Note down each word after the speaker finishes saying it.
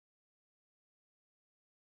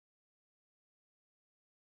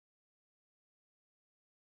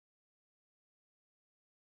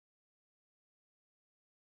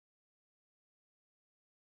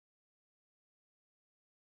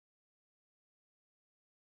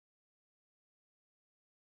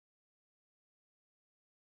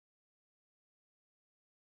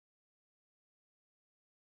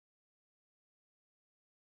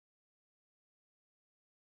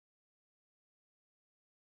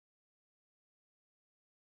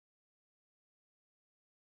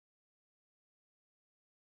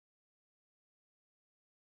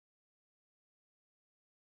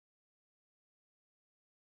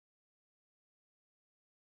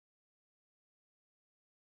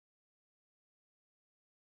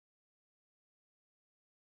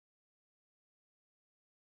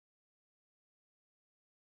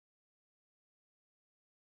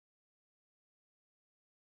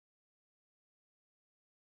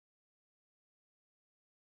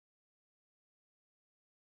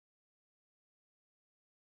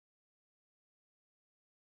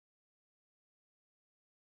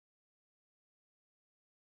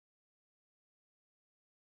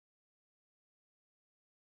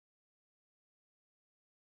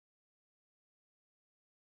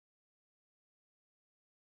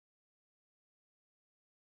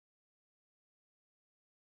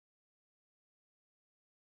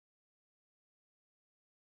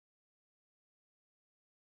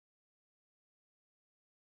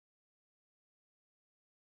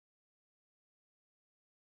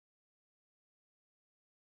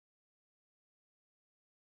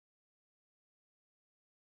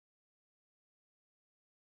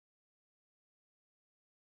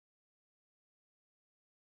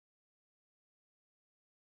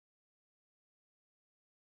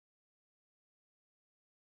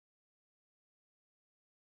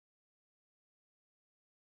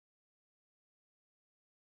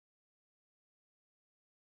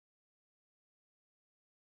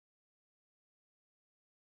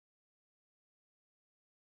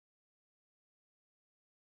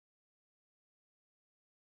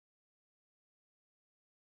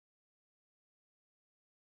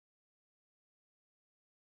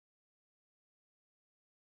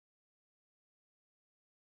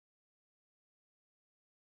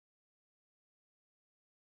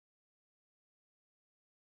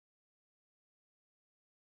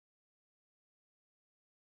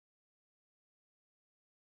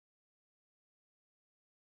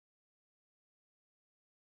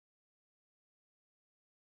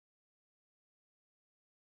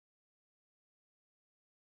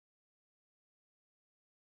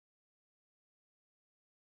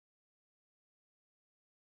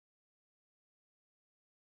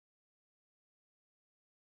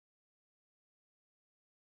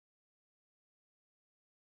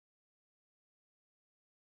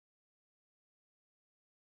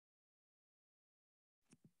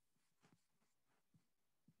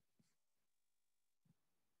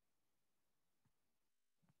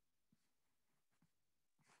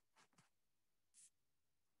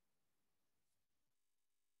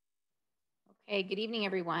Okay, good evening,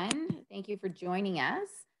 everyone. Thank you for joining us.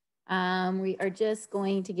 We are just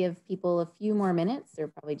going to give people a few more minutes. They're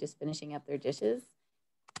probably just finishing up their dishes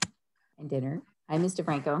and dinner. Hi, Mr.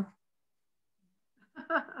 Franco.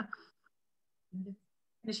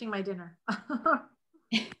 Finishing my dinner.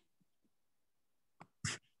 You have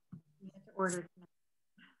to order tonight.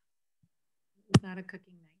 It's not a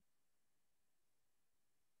cooking night.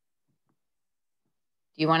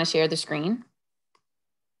 Do you want to share the screen?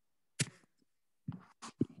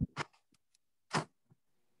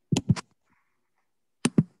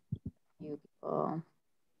 You people.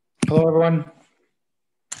 Hello, everyone.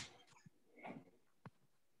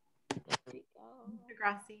 There we go. Mr.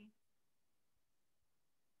 Grassi.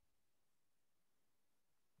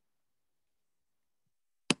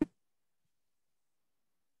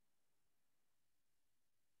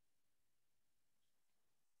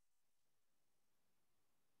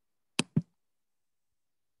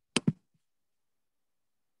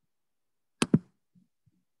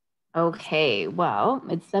 Okay, well,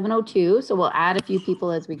 it's 7:02, so we'll add a few people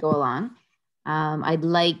as we go along. I'd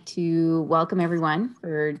like to welcome everyone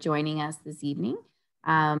for joining us this evening.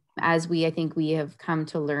 As I think we have come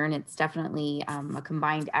to learn, it's definitely a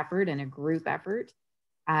combined effort and a group effort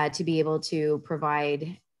to be able to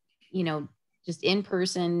provide, just in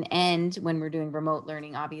person, and when we're doing remote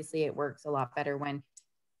learning, obviously it works a lot better when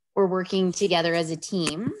we're working together as a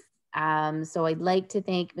team. So I'd like to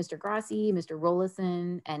thank Mr. Grassi, Mr.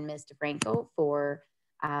 Rollison, and Mr. Franco for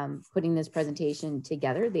putting this presentation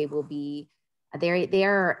together. They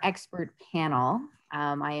are our expert panel.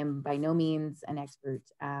 I am by no means an expert,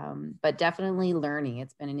 but definitely learning.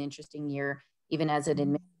 It's been an interesting year, even as an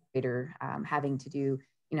administrator, having to do,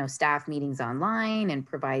 staff meetings online and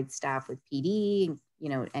provide staff with PD,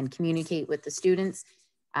 and communicate with the students.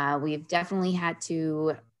 We've definitely had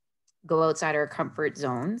to go outside our comfort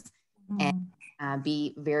zones and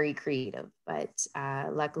be very creative. But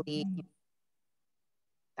luckily,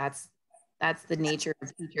 that's the nature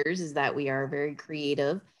of teachers, is that we are very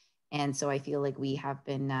creative. And so I feel like we've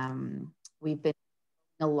been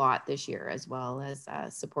a lot this year, as well as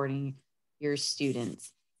supporting your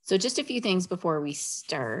students. So just a few things before we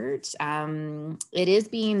start. The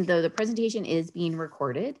presentation is being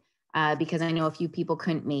recorded because I know a few people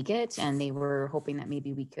couldn't make it, and they were hoping that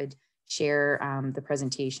maybe we could share the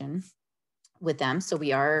presentation with them. So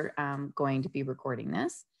we are going to be recording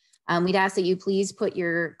this. We'd ask that you please put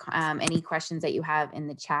your any questions that you have in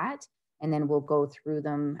the chat, and then we'll go through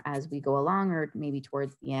them as we go along, or maybe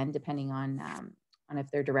towards the end, depending on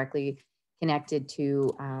if they're directly connected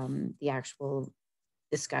to the actual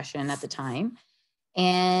discussion at the time.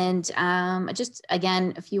 And just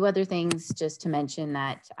again, a few other things just to mention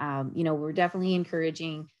that, we're definitely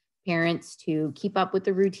encouraging parents to keep up with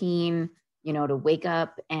the routine, to wake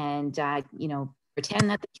up and, pretend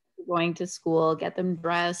that they're going to school, get them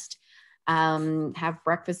dressed, have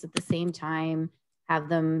breakfast at the same time, have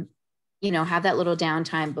them, have that little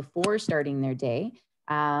downtime before starting their day.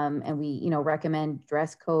 And we, recommend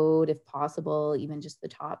dress code if possible, even just the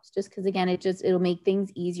tops, just because again, it'll make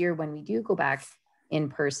things easier when we do go back in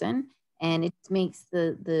person, and it makes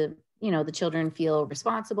the children feel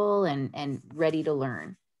responsible and ready to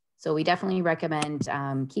learn. So we definitely recommend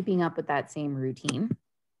keeping up with that same routine.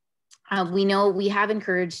 We know we have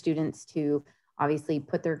encouraged students to obviously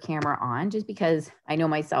put their camera on, just because I know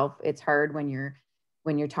myself, it's hard when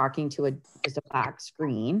you're talking to just a black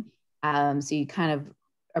screen. So you kind of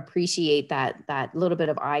appreciate that little bit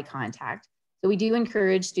of eye contact. So we do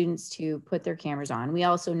encourage students to put their cameras on. We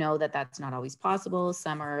also know that that's not always possible.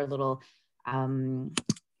 Some are a little, a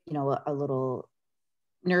little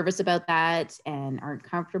nervous about that and aren't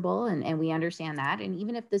comfortable, and we understand that. And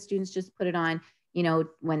even if the students just put it on,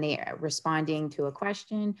 when they are responding to a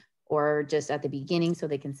question, or just at the beginning, so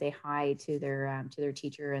they can say hi to their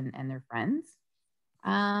teacher and their friends.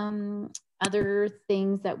 Other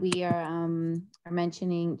things that we are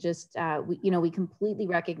mentioning, just we completely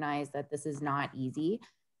recognize that this is not easy.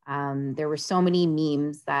 There were so many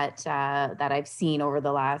memes that I've seen over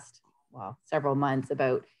the last several months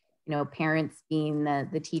about parents being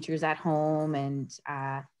the teachers at home, and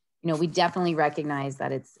we definitely recognize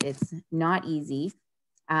that it's not easy.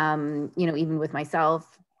 Even with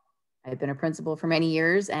myself, I've been a principal for many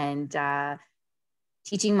years, and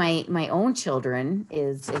teaching my own children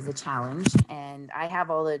is a challenge, and I have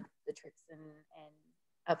all the tricks and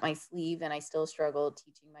up my sleeve, and I still struggle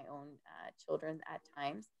teaching my own children at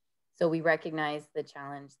times. So we recognize the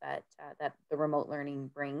challenge that the remote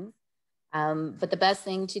learning brings. But the best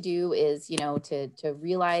thing to do is, to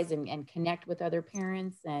realize and connect with other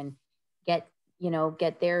parents, and get, you know,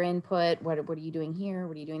 get their input. What are you doing here?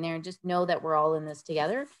 What are you doing there? And just know that we're all in this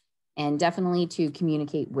together. And definitely to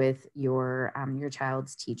communicate with your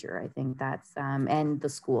child's teacher. I think that's, and the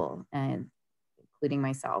school, and including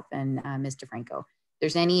myself and Mr. Franco. If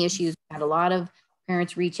there's any issues, we had a lot of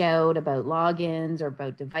parents reach out about logins or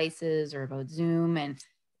about devices or about Zoom. And,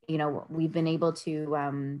 you know, we've been able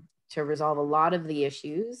to resolve a lot of the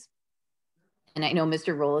issues. And I know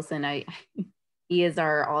Mr. Rollison, he is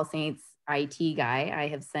our All Saints IT guy. I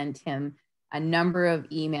have sent him a number of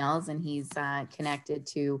emails, and he's connected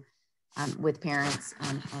to with parents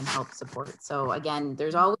and help support. So again,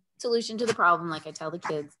 there's always a solution to the problem, like I tell the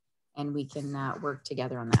kids, and we can work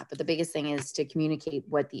together on that. But the biggest thing is to communicate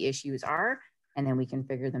what the issues are, and then we can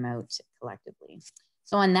figure them out collectively.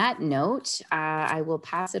 So on that note, I will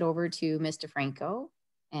pass it over to Mr. Franco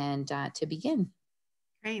and to begin.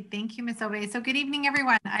 Great, thank you, Ms. Obey. So good evening,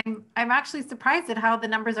 everyone. I'm actually surprised at how the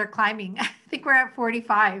numbers are climbing. I think we're at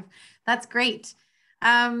 45. That's great.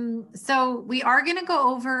 So we are going to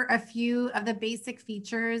go over a few of the basic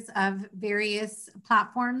features of various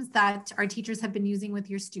platforms that our teachers have been using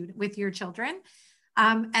with your children.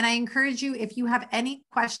 And I encourage you, if you have any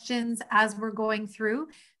questions as we're going through,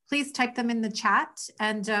 please type them in the chat,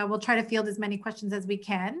 and we'll try to field as many questions as we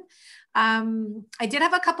can. I did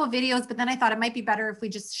have a couple of videos, but then I thought it might be better if we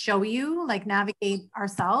just show you, like, navigate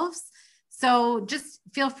ourselves. So just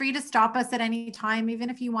feel free to stop us at any time, even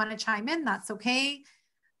if you want to chime in, that's okay.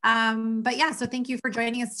 But yeah, so thank you for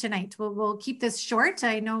joining us tonight. We'll keep this short.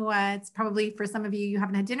 I know it's probably for some of you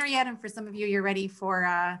haven't had dinner yet, and for some of you, you're ready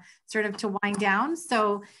for sort of to wind down.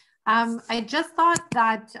 So I just thought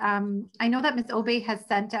that I know that Ms. Obey has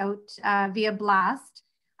sent out via blast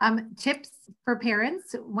tips for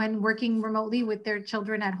parents when working remotely with their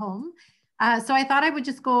children at home. So I thought I would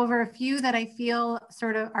just go over a few that I feel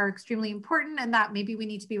sort of are extremely important, and that maybe we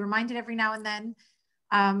need to be reminded every now and then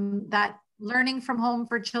that learning from home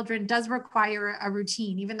for children does require a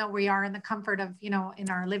routine, even though we are in the comfort of, you know, in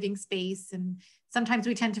our living space. And sometimes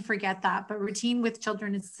we tend to forget that, but routine with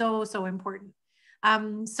children is so, so important.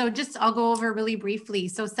 So just, I'll go over really briefly.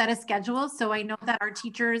 So set a schedule. So I know that our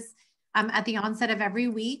teachers at the onset of every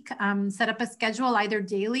week, set up a schedule either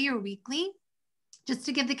daily or weekly, just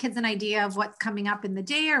to give the kids an idea of what's coming up in the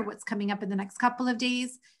day or what's coming up in the next couple of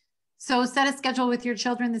days. So set a schedule with your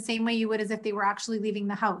children the same way you would as if they were actually leaving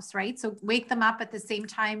the house, right? So wake them up at the same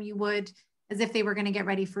time you would as if they were going to get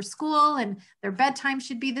ready for school, and their bedtime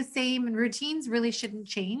should be the same, and routines really shouldn't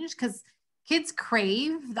change, because kids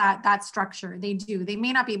crave that structure. They do. They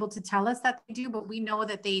may not be able to tell us that they do, but we know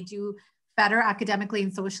that they do better academically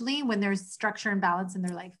and socially when there's structure and balance in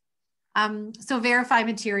their life. So verify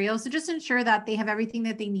materials. So just ensure that they have everything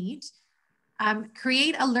that they need.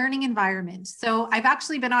 Create a learning environment. So I've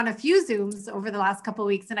actually been on a few Zooms over the last couple of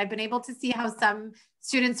weeks, and I've been able to see how some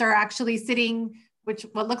students are actually sitting,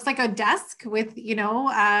 what looks like a desk with, you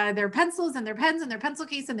know, their pencils and their pens and their pencil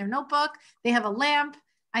case and their notebook. They have a lamp.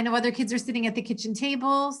 I know other kids are sitting at the kitchen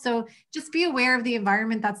table. So just be aware of the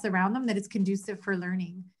environment that's around them, that it's conducive for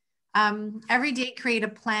learning. Every day, create a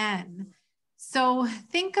plan. So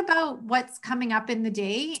think about what's coming up in the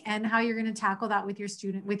day and how you're going to tackle that with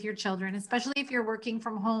your children, especially if you're working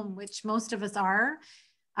from home, which most of us are.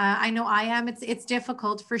 I know I am. It's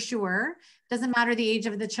difficult for sure. Doesn't matter the age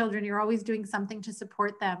of the children. You're always doing something to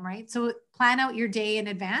support them, right? So plan out your day in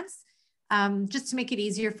advance, just to make it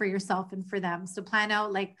easier for yourself and for them. So plan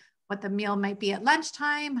out like what the meal might be at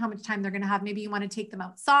lunchtime, how much time they're going to have. Maybe you want to take them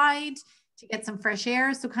outside to get some fresh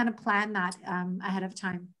air. So kind of plan that ahead of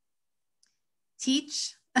time.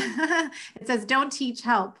 Teach. It says don't teach,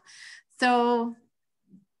 help. So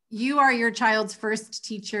you are your child's first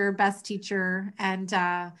teacher, best teacher,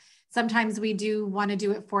 and sometimes we do want to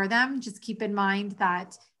do it for them. Just keep in mind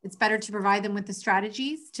that it's better to provide them with the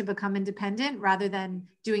strategies to become independent rather than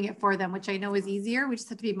doing it for them, which I know is easier. We just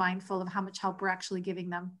have to be mindful of how much help we're actually giving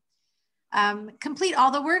them. Complete all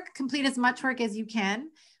the work, complete as much work as you can.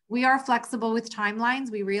 We are flexible with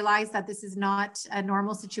timelines. We realize that this is not a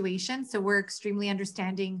normal situation. So we're extremely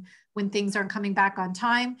understanding when things aren't coming back on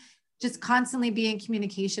time. Just constantly be in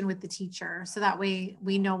communication with the teacher. So that way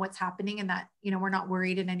we know what's happening and that, you know, we're not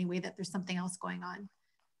worried in any way that there's something else going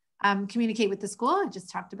on. Communicate with the school. I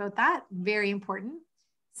just talked about that. Very important.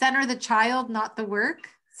 Center the child, not the work.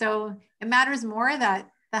 So it matters more that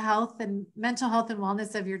the health and mental health and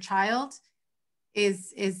wellness of your child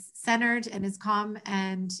is centered and is calm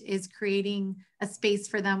and is creating a space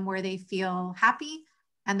for them where they feel happy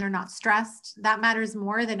and they're not stressed. That matters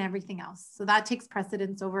more than everything else. So that takes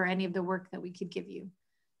precedence over any of the work that we could give you.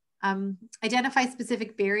 Identify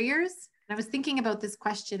specific barriers. And I was thinking about this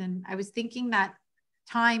question, and I was thinking that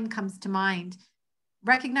time comes to mind.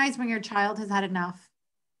 recognize when your child has had enough.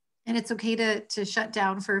 And it's okay to shut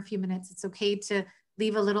down for a few minutes. It's okay to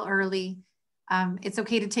leave a little early. It's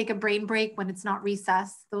okay to take a brain break when it's not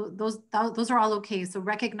recess. Those are all okay. So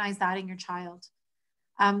recognize that in your child.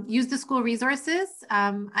 Use the school resources.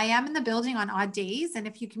 I am in the building on odd days. And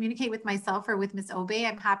if you communicate with myself or with Ms. Obe,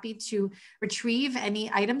 I'm happy to retrieve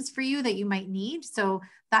any items for you that you might need. So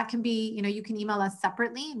that can be, you can email us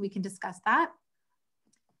separately and we can discuss that.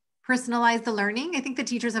 Personalize the learning. I think the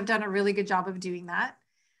teachers have done a really good job of doing that.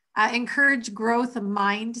 Encourage growth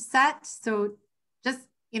mindset. So just,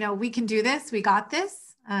 we can do this. We got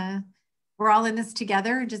this. We're all in this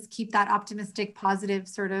together. Just keep that optimistic, positive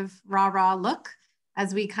sort of rah-rah look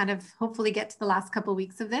as we kind of hopefully get to the last couple of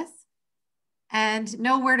weeks of this. And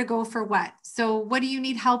know where to go for what. So what do you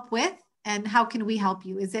need help with? And how can we help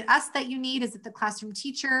you? Is it us that you need? Is it the classroom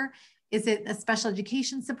teacher? Is it a special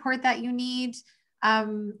education support that you need?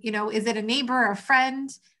 Is it a neighbor or a friend?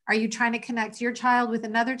 Are you trying to connect your child with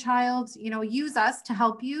another child? Use us to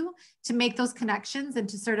help you to make those connections and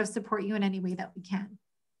to sort of support you in any way that we can.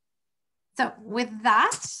 So with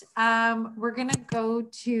that, we're going to go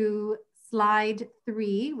to slide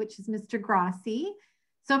 3, which is Mr. Grossi.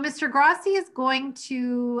 So Mr. Grossi is going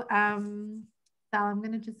to, Sal, I'm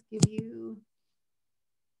going to just give you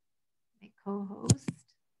my co-host.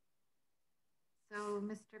 So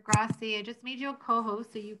Mr. Grossi, I just made you a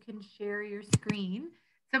co-host so you can share your screen.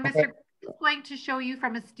 So Mr. Grossi is going to show you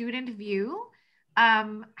from a student view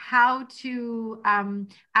how to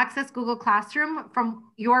access Google Classroom from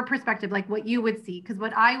your perspective, like what you would see, because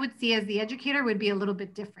what I would see as the educator would be a little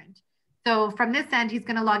bit different. So from this end, he's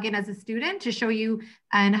going to log in as a student to show you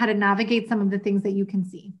and how to navigate some of the things that you can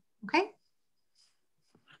see. Okay.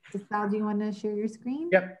 So Sal, do you want to share your screen?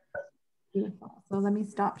 Yep. Beautiful. So let me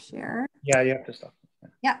stop share. Yeah, you have to stop.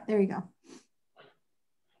 Yeah, there you go.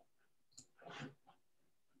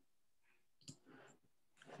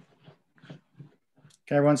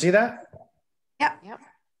 Can everyone see that? Yep. Yep.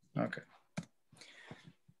 Okay.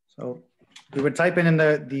 So we would type in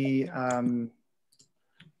the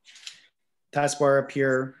taskbar up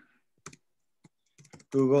here,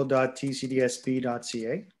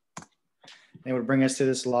 google.tcdsp.ca. It would bring us to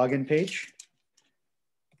this login page.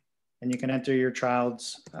 And you can enter your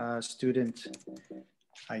child's student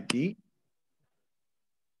ID.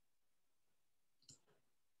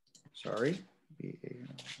 Sorry.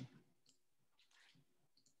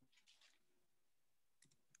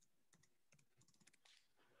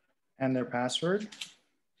 And their password.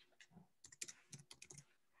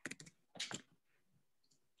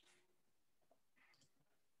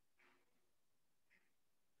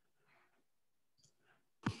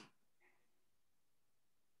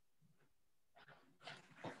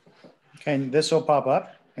 Okay, and this will pop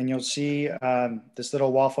up and you'll see this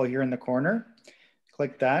little waffle here in the corner.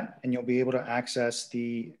 Click that and you'll be able to access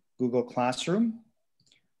the Google Classroom,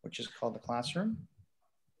 which is called the Classroom.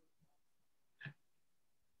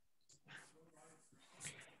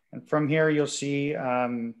 And from here, you'll see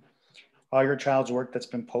all your child's work that's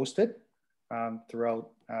been posted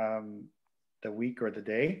throughout the week or the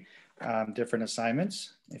day, different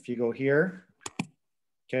assignments. If you go here,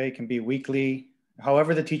 okay, it can be weekly.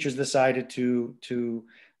 However, the teachers decided to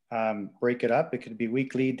break it up. It could be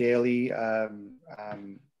weekly, daily,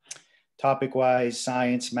 topic-wise,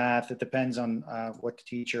 science, math. It depends on what the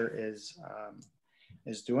teacher is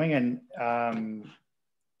doing. And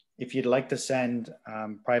if you'd like to send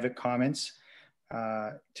private comments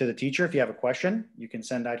to the teacher, if you have a question, you can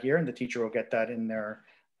send that here and the teacher will get that in their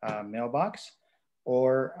mailbox.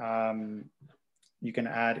 Or you can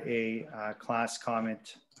add a class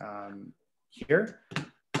comment here,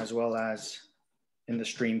 as well as in the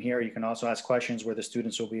stream here. You can also ask questions where the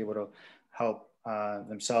students will be able to help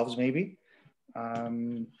themselves maybe.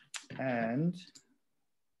 And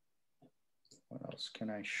what else can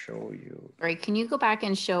I show you? Right, can you go back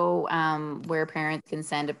and show where parents can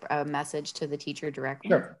send a message to the teacher directly?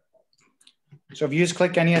 Sure. So if you just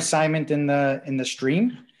click any assignment in the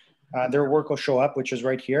stream, their work will show up, which is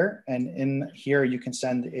right here. And in here, you can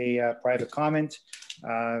send a private comment.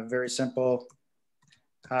 Very simple.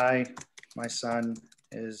 Hi, my son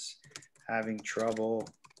is having trouble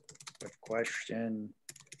with question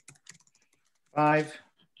 5.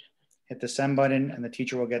 Hit the send button and the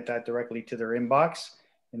teacher will get that directly to their inbox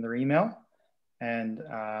in their email. And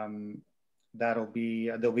they'll be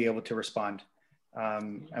able to respond.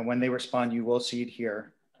 And when they respond, you will see it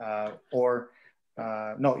here.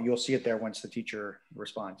 No, you'll see it there once the teacher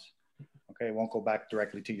responds. Okay, it won't go back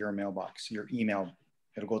directly to your mailbox, your email.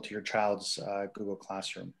 It'll go to your child's Google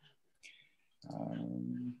Classroom.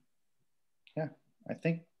 Yeah, I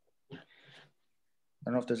think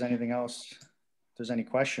don't know if there's anything else, if there's any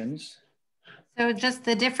questions. So just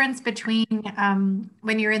the difference between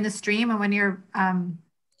when you're in the stream and when you're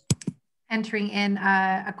entering in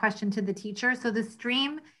a question to the teacher. So the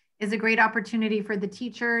stream is a great opportunity for the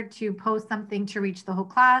teacher to post something to reach the whole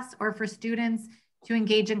class, or for students to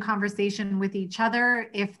engage in conversation with each other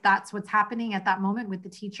if that's what's happening at that moment with the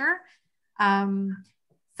teacher.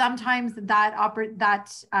 Sometimes that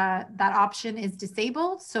option is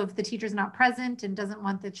disabled. So if the teacher's not present and doesn't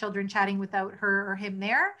want the children chatting without her or him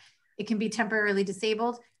there, it can be temporarily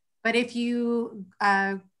disabled. But if you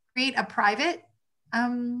create a private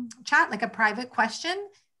chat, like a private question,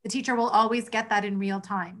 the teacher will always get that in real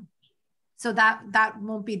time. So that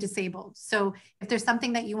won't be disabled. So if there's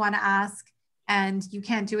something that you want to ask and you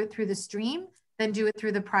can't do it through the stream, then do it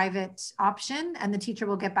through the private option and the teacher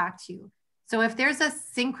will get back to you. So if there's a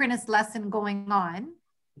synchronous lesson going on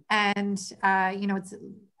and you know, it's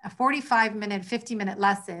a 45-minute, 50-minute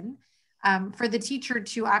lesson, for the teacher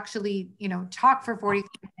to actually, you know, talk for 45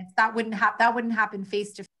 minutes, that wouldn't happen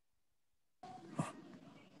face to face.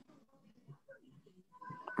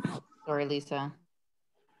 Sorry, Lisa.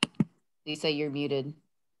 Lisa, you're muted.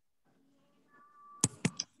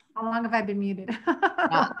 How long have I been muted?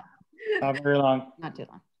 Not very long. Not too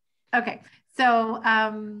long. Okay, so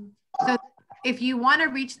so if you want to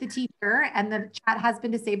reach the teacher and the chat has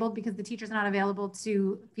been disabled because the teacher's not available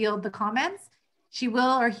to field the comments, she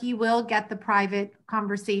will or he will get the private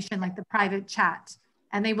conversation, like the private chat,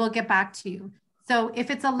 and they will get back to you. So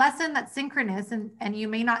if it's a lesson that's synchronous and you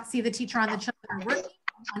may not see the teacher on the children working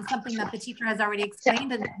on something that the teacher has already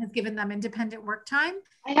explained and has given them independent work time,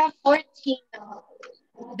 I have 14.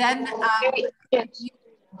 then you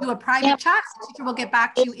do a private chat. The teacher will get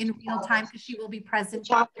back to you in real time because she will be present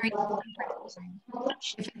during the time.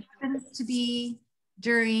 If it happens to be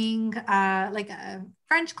during like a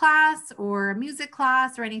French class or a music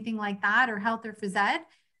class or anything like that, or health or phys ed,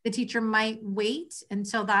 the teacher might wait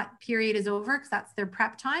until that period is over because that's their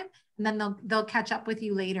prep time, and then they'll catch up with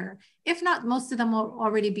you later. If not, most of them will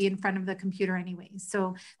already be in front of the computer anyways.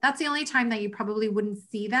 So that's the only time that you probably wouldn't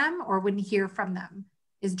see them or wouldn't hear from them,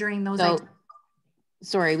 is during those. So,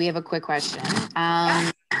 sorry, we have a quick question.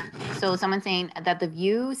 So someone's saying that the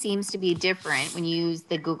view seems to be different when you use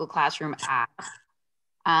the Google Classroom app.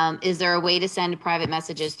 Is there a way to send private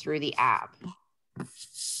messages through the app?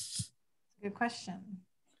 Good question.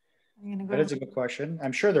 I'm gonna go. That is a good question.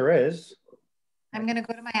 I'm sure there is. I'm gonna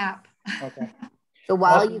go to my app. Okay. So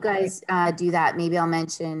while you guys do that, maybe I'll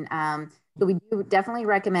mention, so we do definitely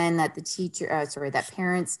recommend that the teacher, that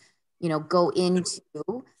parents, you know, go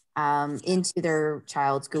into their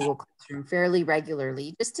child's Google Classroom fairly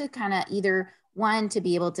regularly, just to kind of either one, to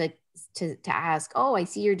be able to ask, oh, I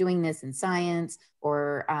see you're doing this in science,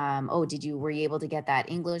 or oh, were you able to get that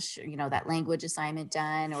English, you know, that language assignment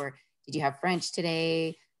done, or did you have French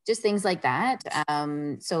today? Just things like that.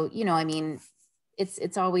 So, you know, I mean,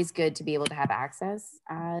 it's always good to be able to have access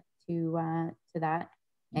to that,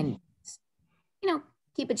 and you know,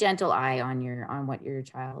 keep a gentle eye on what your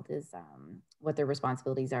child is, what their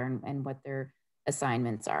responsibilities are, and what their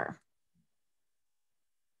assignments are.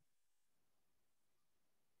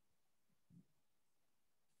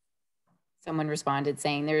 Someone responded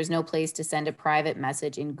saying there is no place to send a private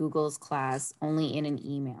message in Google's class, only in an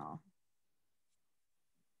email.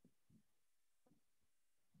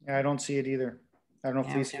 Yeah, I don't see it either. I don't know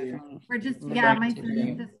if Lisa. We're just, yeah, my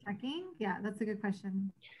screen just checking. Yeah, that's a good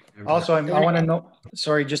question. Also, I want to know,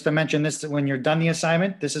 sorry, just to mention this, when you're done the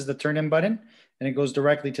assignment, this is the turn in button, and it goes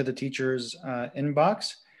directly to the teacher's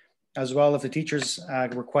inbox. As well, if the teacher's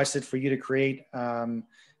requested for you to create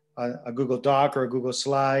a Google Doc or a Google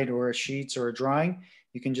Slide or a Sheets or a drawing,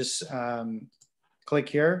 you can just click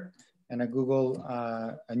here, and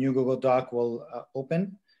a new Google Doc will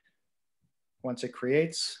open once it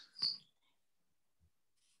creates.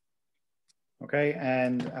 Okay,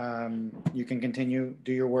 and you can continue,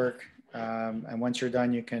 do your work, and once you're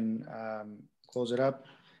done, you can close it up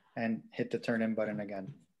and hit the turn in button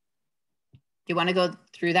again. Do you want to go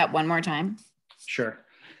through that one more time? Sure.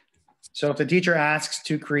 So if the teacher asks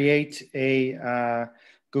to create a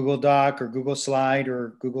Google Doc or Google Slide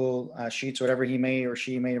or Google Sheets, whatever he may or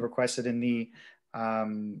she may have requested in the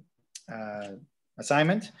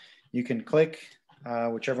assignment, you can click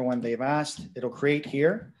whichever one they've asked. It'll create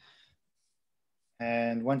here.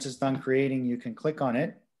 And once it's done creating, you can click on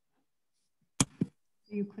it.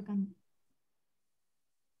 You click on.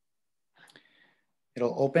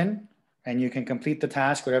 It'll open, and you can complete the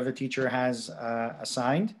task, whatever the teacher has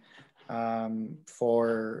assigned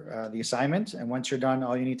for the assignment. And once you're done,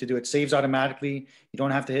 all you need to do, it saves automatically. You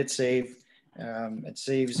don't have to hit save. It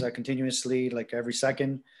saves continuously, like every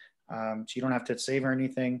second. So you don't have to save or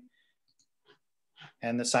anything.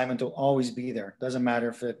 And the assignment will always be there. Doesn't matter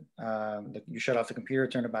if you shut off the computer,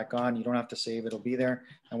 turn it back on. You don't have to save. It'll be there.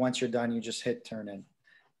 And once you're done, you just hit turn in.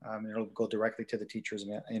 It'll go directly to the teacher's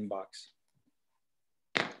inbox.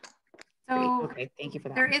 So okay, thank you for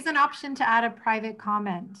that. There is an option to add a private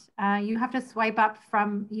comment. You have to swipe up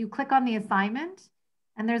you click on the assignment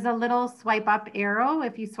and there's a little swipe up arrow.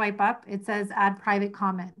 If you swipe up, it says add private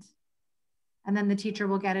comment. And then the teacher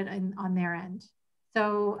will get it on their end.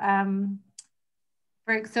 So,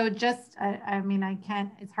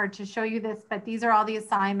 it's hard to show you this, but these are all the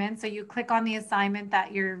assignments. So you click on the assignment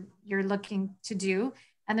that you're looking to do.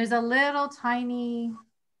 And there's a little tiny,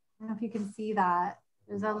 I don't know if you can see that.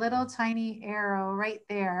 There's a little tiny arrow right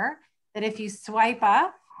there that if you swipe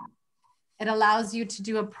up, it allows you to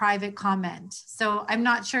do a private comment. So I'm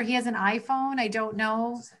not sure, he has an iPhone. I don't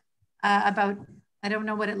know I don't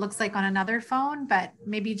know what it looks like on another phone, but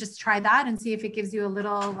maybe just try that and see if it gives you a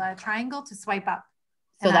little triangle to swipe up.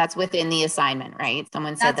 So that's within the assignment, right?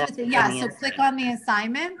 Someone said that. Yeah, so click on the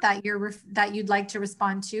assignment that you'd like to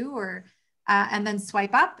respond to, or and then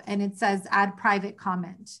swipe up and it says add private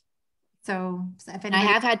comment. So if anybody,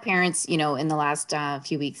 I have had parents, in the last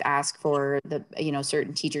few weeks ask for the,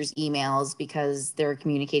 certain teachers' emails because they're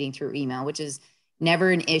communicating through email, which is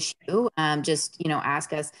never an issue. Just,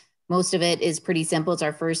 ask us. Most of it is pretty simple. It's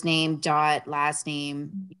our first name dot last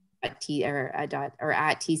name at tcdsb.org.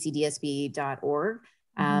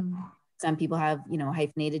 Some people have,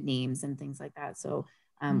 hyphenated names and things like that. So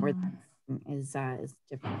where is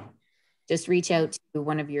different. Just reach out to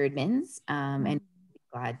one of your admins and be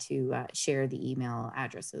glad to share the email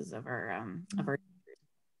addresses of our teachers.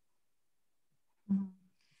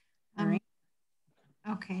 All right.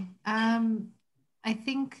 Okay. I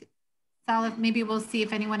think, Salif, maybe we'll see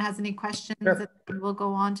if anyone has any questions. Sure. And we'll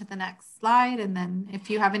go on to the next slide. And then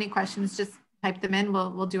if you have any questions, just type them in.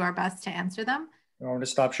 We'll do our best to answer them. You want me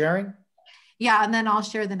to stop sharing? Yeah, and then I'll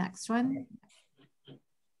share the next one.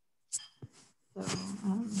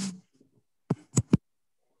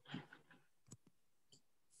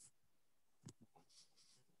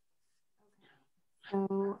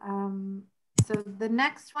 So the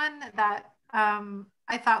next one that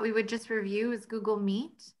I thought we would just review is Google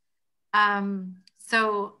Meet.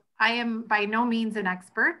 So I am by no means an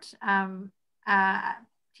expert.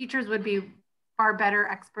 Teachers would be far better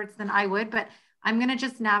experts than I would, but I'm going to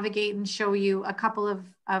just navigate and show you a couple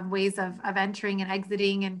of ways of entering and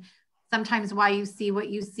exiting, and sometimes why you see what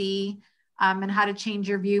you see, and how to change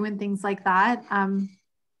your view and things like that.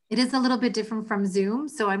 It is a little bit different from Zoom.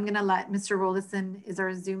 So I'm going to let Mr. Rollison, is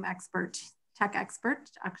our Zoom expert, tech expert,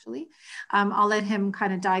 actually. I'll let him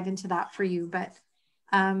kind of dive into that for you. But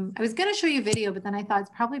I was going to show you video, but then I thought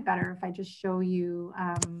it's probably better if I just show you,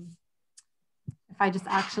 if I just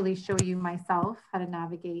actually show you myself how to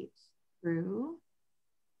navigate through.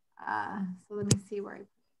 So let me see where I put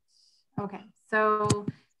it. Okay, so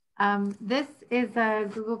this is a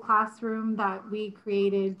Google Classroom that we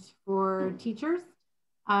created for teachers.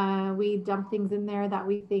 We dump things in there that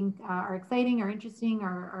we think are exciting or interesting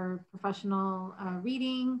or professional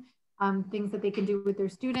reading, things that they can do with their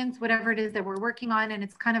students, whatever it is that we're working on. And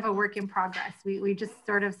it's kind of a work in progress. We just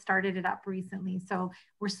sort of started it up recently. So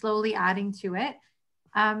we're slowly adding to it.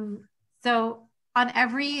 So on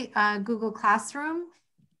every Google Classroom,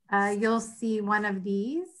 you'll see one of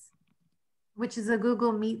these, which is a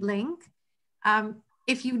Google Meet link.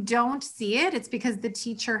 If you don't see it, it's because the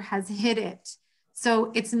teacher has hid it.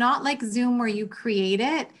 So it's not like Zoom where you create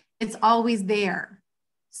it, it's always there.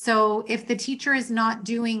 So if the teacher is not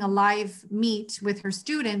doing a live meet with her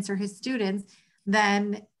students or his students,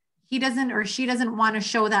 then he doesn't or she doesn't want to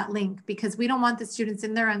show that link because we don't want the students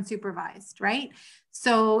in there unsupervised, right?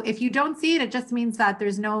 So if you don't see it, it just means that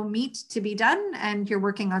there's no meet to be done and you're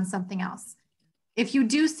working on something else. If you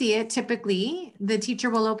do see it, typically the teacher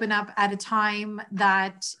will open up at a time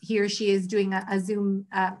that he or she is doing a Zoom,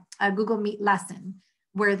 a Google Meet lesson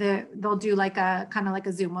where they'll do like a kind of like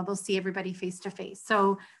a Zoom where they'll see everybody face to face.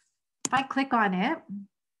 So if I click on it,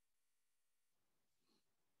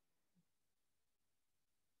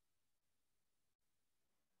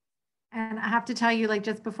 and I have to tell you, like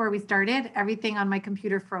just before we started, everything on my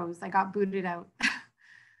computer froze. I got booted out.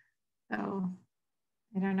 So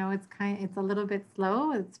I don't know, it's a little bit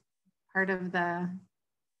slow. It's part of the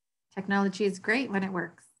technology is great when it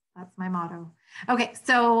works. That's my motto. Okay,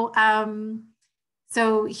 so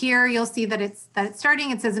so here you'll see that it's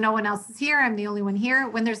starting. It says no one else is here. I'm the only one here.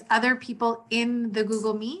 When there's other people in the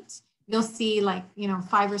Google Meet, you'll see like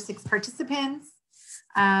 5 or 6 participants.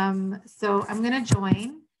 So I'm gonna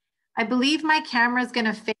join. I believe my camera is going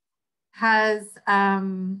to fit because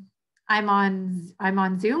I'm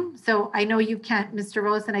on Zoom. So I know you can't, Mr.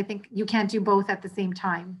 Rollison, I think you can't do both at the same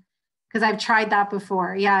time because I've tried that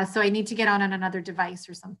before. Yeah. So I need to get on another device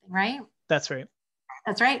or something, right? That's right.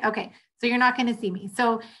 That's right. Okay. So you're not going to see me.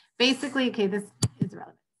 So basically, okay, this is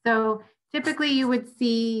relevant. So typically you would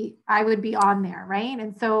see, I would be on there, right?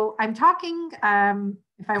 And so I'm talking,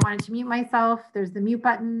 if I wanted to mute myself, there's the mute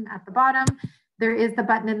button at the bottom. There is the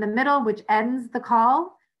button in the middle, which ends the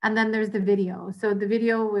call. And then there's the video. So the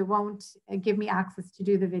video, it won't give me access to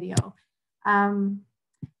do the video.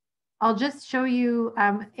 I'll just show you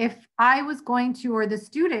if I was going to, or the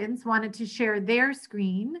students wanted to share their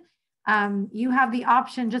screen, you have the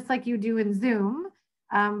option, just like you do in Zoom,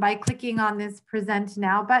 by clicking on this Present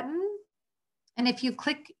Now button. And if you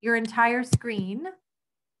click your entire screen,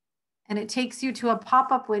 and it takes you to a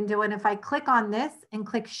pop-up window, and if I click on this and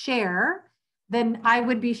click Share, then I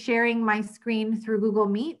would be sharing my screen through Google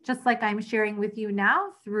Meet, just like I'm sharing with you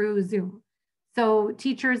now through Zoom. So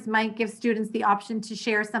teachers might give students the option to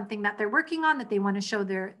share something that they're working on that they want to show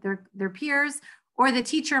their peers, or the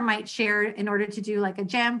teacher might share in order to do like a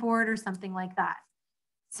Jamboard or something like that.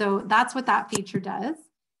 So that's what that feature does.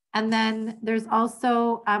 And then there's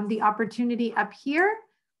also the opportunity up here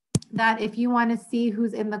that if you want to see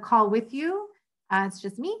who's in the call with you, it's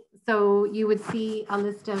just me. So you would see a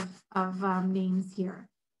list of names here.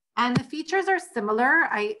 And the features are similar.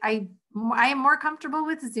 I am more comfortable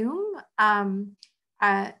with Zoom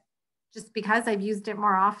just because I've used it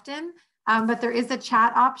more often. But there is a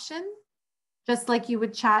chat option, just like you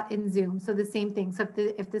would chat in Zoom. So the same thing. So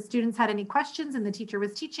if the students had any questions and the teacher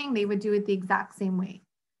was teaching, they would do it the exact same way.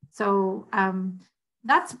 So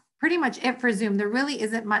that's pretty much it for Zoom. There really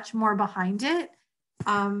isn't much more behind it.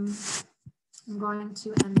 I'm going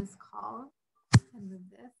to end this call and move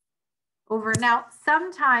this over. Now,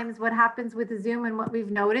 sometimes what happens with Zoom and what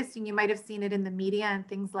we've noticed, and you might have seen it in the media and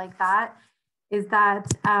things like that, is that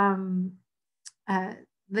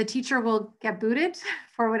the teacher will get booted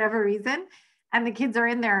for whatever reason, and the kids are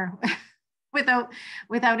in there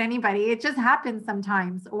without anybody. It just happens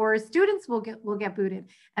sometimes, or students will get booted.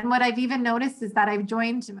 And what I've even noticed is that I've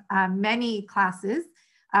joined many classes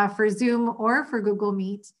for Zoom or for Google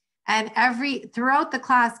Meet, and throughout the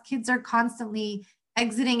class, kids are constantly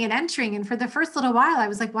exiting and entering. And for the first little while, I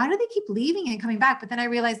was like, why do they keep leaving and coming back? But then I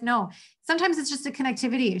realized, no, sometimes it's just a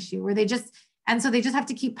connectivity issue where they just have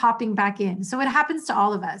to keep popping back in. So it happens to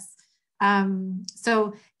all of us.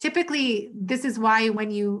 So typically this is why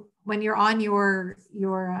when you're on your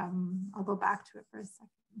I'll go back to it for a second.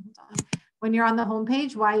 Hold on. When you're on the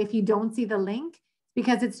homepage, why, if you don't see the link,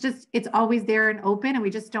 because it's always there and open, and we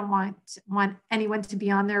just don't want anyone to be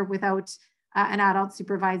on there without an adult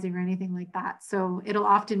supervising or anything like that. So it'll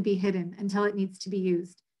often be hidden until it needs to be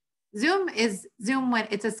used. Zoom when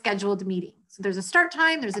it's a scheduled meeting. So there's a start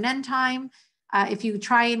time, there's an end time. If you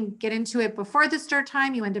try and get into it before the start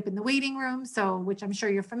time, you end up in the waiting room, which I'm sure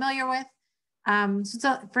you're familiar with.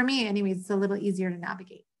 So for me, anyways, it's a little easier to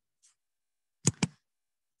navigate.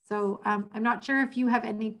 So I'm not sure if you have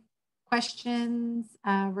any questions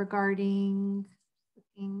regarding,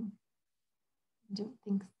 I don't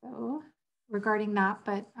think so, regarding that,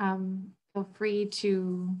 but feel free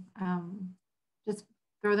to just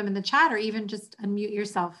throw them in the chat or even just unmute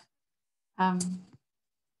yourself.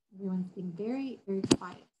 Everyone's being very, very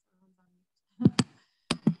quiet. One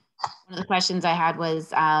of the questions I had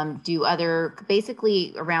was,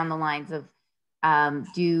 basically around the lines of,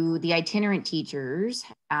 do the itinerant teachers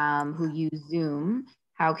who use Zoom,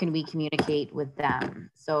 how can we communicate with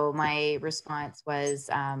them? So my response was,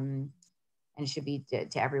 and it should be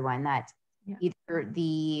to everyone, that either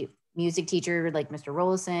the music teacher like Mr.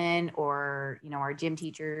 Rollison, or our gym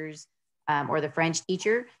teachers, or the French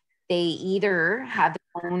teacher, they either have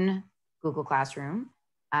their own Google Classroom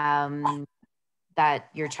that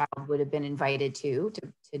your child would have been invited to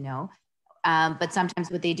know. But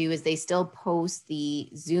sometimes what they do is they still post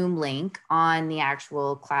the Zoom link on the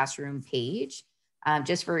actual classroom page,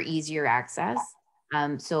 just for easier access.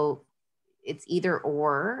 So it's either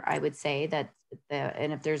or, I would say that,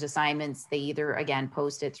 and if there's assignments, they either, again,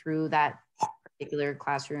 post it through that particular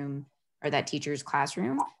classroom or that teacher's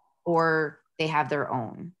classroom, or they have their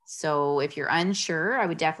own. So if you're unsure, I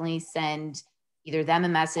would definitely send either them a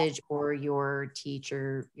message or your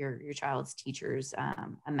teacher, your child's teachers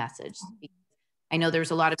a message. I know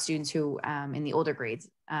there's a lot of students who in the older grades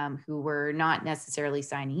who were not necessarily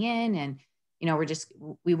signing in, and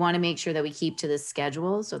we want to make sure that we keep to the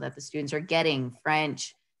schedule so that the students are getting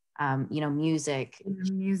French, music.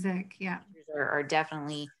 Music, yeah. Are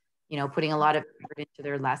definitely, you know, putting a lot of effort into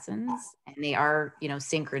their lessons, and they are, you know,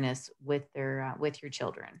 synchronous with their with your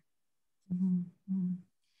children. Mm-hmm.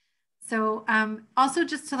 So also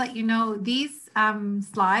just to let you know, these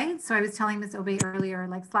slides, so I was telling Ms. Obey earlier,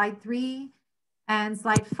 like slide 3 and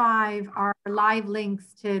slide 5 are live links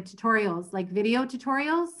to tutorials, like video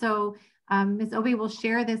tutorials. So Ms. Obey will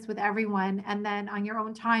share this with everyone. And then on your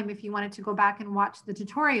own time, if you wanted to go back and watch the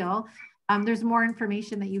tutorial, there's more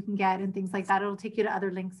information that you can get and things like that. It'll take you to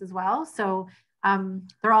other links as well. So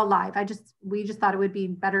they're all live. We just thought it would be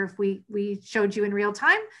better if we showed you in real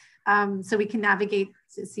time, so we can navigate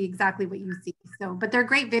to see exactly what you see. So, but they're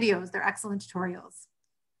great videos. They're excellent tutorials.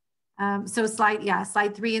 So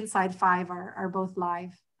slide 3 and slide 5 are both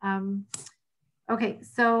live. Okay,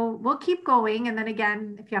 so we'll keep going. And then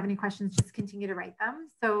again, if you have any questions, just continue to write them.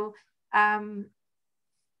 So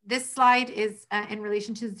this slide is in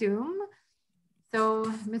relation to Zoom. So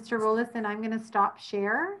Mr. Rollison, I'm going to stop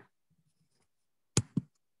share.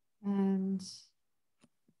 And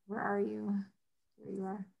where are you? There you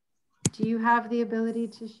are. Do you have the ability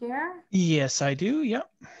to share? Yes, I do. Yeah.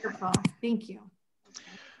 Wonderful. Thank you.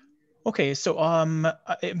 Okay, so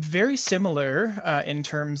very similar in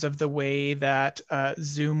terms of the way that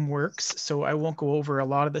Zoom works. So I won't go over a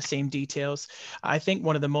lot of the same details. I think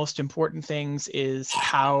one of the most important things is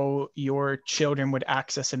how your children would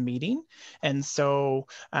access a meeting. And so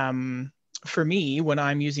for me, when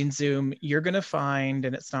I'm using Zoom, you're going to find,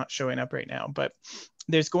 and it's not showing up right now, but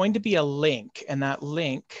there's going to be a link, and that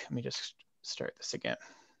link, let me just start this again.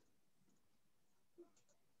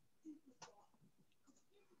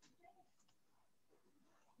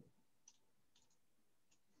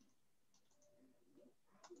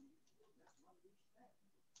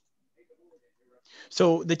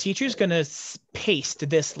 So the teacher's going to paste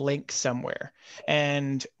this link somewhere,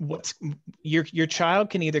 and your child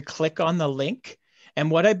can either click on the link. And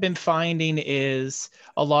what I've been finding is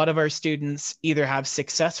a lot of our students either have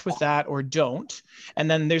success with that or don't. And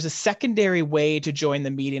then there's a secondary way to join the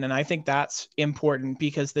meeting. And I think that's important,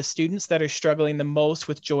 because the students that are struggling the most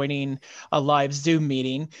with joining a live Zoom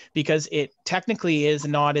meeting, because it technically is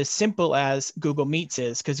not as simple as Google Meets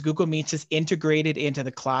is, because Google Meets is integrated into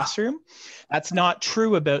the classroom. That's not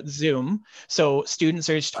true about Zoom. So students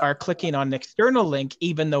are clicking on an external link,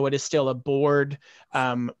 even though it is still a board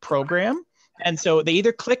program. And so they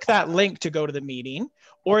either click that link to go to the meeting,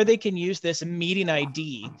 or they can use this meeting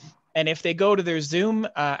ID. And if they go to their Zoom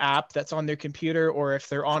app that's on their computer, or if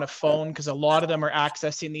they're on a phone, because a lot of them are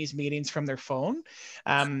accessing these meetings from their phone,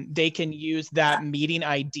 they can use that meeting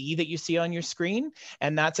ID that you see on your screen.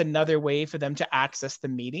 And that's another way for them to access the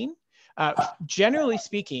meeting. Generally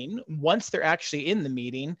speaking, once they're actually in the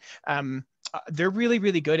meeting, they're really,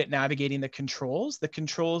 really good at navigating the controls. The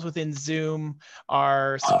controls within Zoom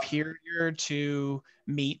are superior to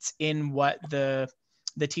Meets in what the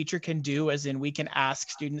teacher can do, as in we can ask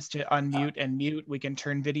students to unmute and mute. We can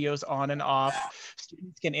turn videos on and off.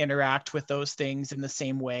 Students can interact with those things in the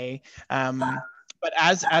same way. But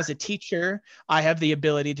as a teacher, I have the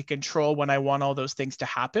ability to control when I want all those things to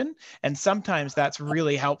happen. And sometimes that's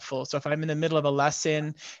really helpful. So if I'm in the middle of a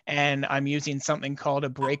lesson and I'm using something called a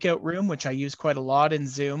breakout room, which I use quite a lot in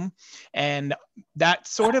Zoom, and that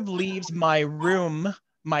sort of leaves my room,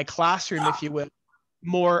 my classroom, if you will,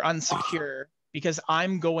 more unsecure, because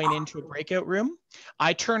I'm going into a breakout room.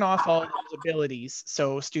 I turn off all those abilities.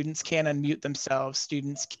 So students can't unmute themselves.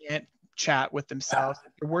 Students can't chat with themselves.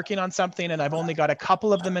 If you're working on something and I've only got a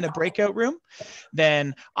couple of them in a breakout room,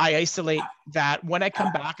 then I isolate that. When I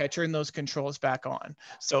come back, I turn those controls back on.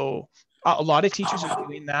 So a lot of teachers are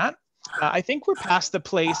doing that. I think we're past the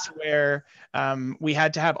place where we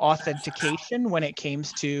had to have authentication when it came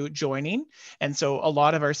to joining. And so a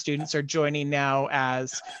lot of our students are joining now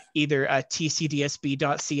as either a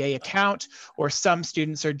tcdsb.ca account, or some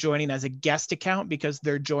students are joining as a guest account because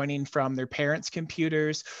they're joining from their parents'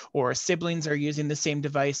 computers, or siblings are using the same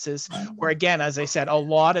devices. Or again, as I said, a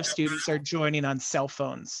lot of students are joining on cell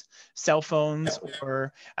phones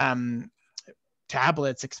or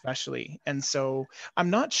tablets especially. And so I'm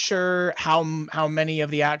not sure how many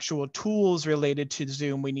of the actual tools related to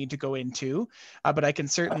Zoom we need to go into, but I can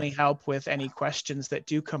certainly help with any questions that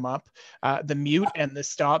do come up. The mute and the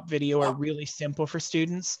stop video are really simple for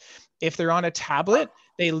students. If they're on a tablet,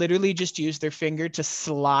 they literally just use their finger to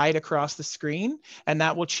slide across the screen, and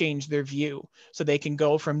that will change their view. So they can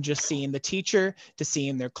go from just seeing the teacher to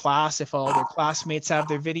seeing their class. If all their classmates have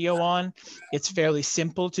their video on, it's fairly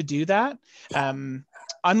simple to do that.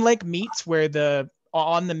 Unlike Meets, where the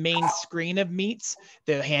on the main screen of Meets,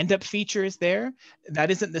 the hand up feature is there.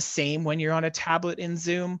 That isn't the same when you're on a tablet in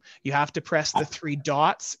Zoom. You have to press the 3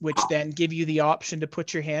 dots, which then give you the option to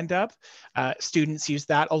put your hand up. Students use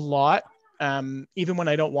that a lot, even when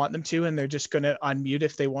I don't want them to, and they're just going to unmute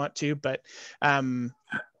if they want to. But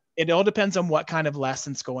it all depends on what kind of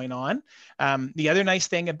lesson's going on. The other nice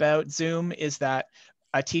thing about Zoom is that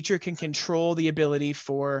a teacher can control the ability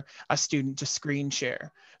for a student to screen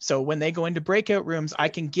share. So when they go into breakout rooms, I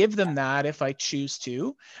can give them that if I choose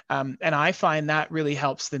to. And I find that really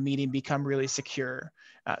helps the meeting become really secure.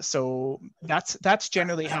 So that's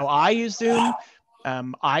generally how I use Zoom.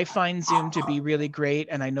 I find Zoom to be really great,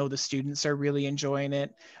 and I know the students are really enjoying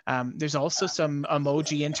it. There's also some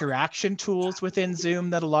emoji interaction tools within Zoom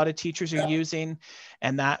that a lot of teachers are using,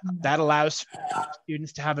 and that allows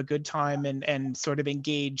students to have a good time and sort of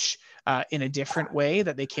engage in a different way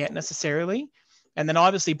that they can't necessarily. And then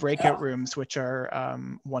obviously breakout rooms, which are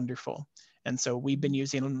wonderful. And so we've been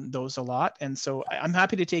using those a lot. And so I'm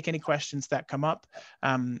happy to take any questions that come up.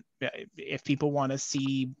 If people want to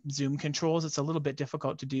see Zoom controls, it's a little bit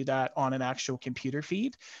difficult to do that on an actual computer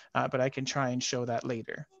feed, but I can try and show that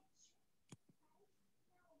later.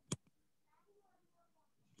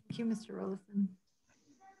 Thank you, Mr. Rollason.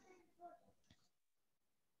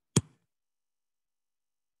 I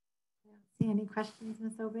don't see any questions,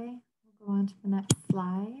 Ms. Obey. We'll go on to the next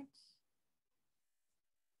slide.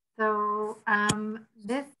 So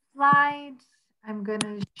this slide, I'm going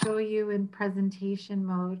to show you in presentation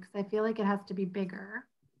mode because I feel like it has to be bigger.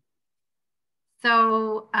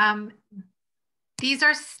 So these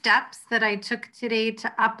are steps that I took today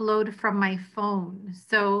to upload from my phone.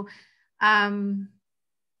 So the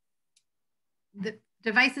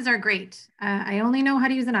devices are great. I only know how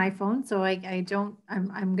to use an iPhone, so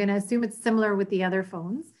I'm going to assume it's similar with the other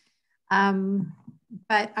phones.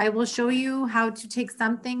 But I will show you how to take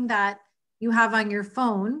something that you have on your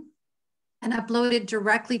phone and upload it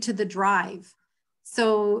directly to the drive.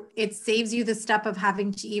 So it saves you the step of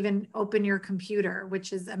having to even open your computer,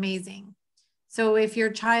 which is amazing. So if your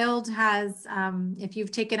child has, if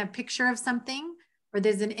you've taken a picture of something, or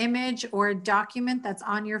there's an image or a document that's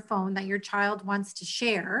on your phone that your child wants to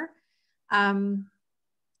share,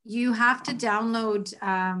 you have to download, so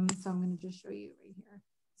I'm going to just show you right here.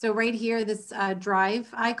 So right here, this drive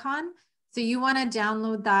icon. So you want to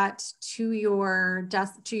download that to your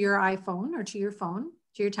iPhone or to your phone,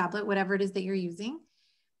 to your tablet, whatever it is that you're using.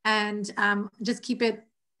 And just keep it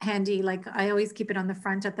handy. Like I always keep it on the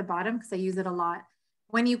front at the bottom because I use it a lot.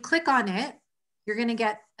 When you click on it, you're going to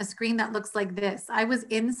get a screen that looks like this. I was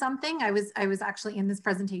in something. I was actually in this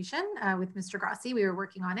presentation with Mr. Grassi. We were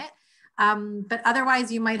working on it. But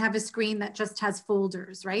otherwise, you might have a screen that just has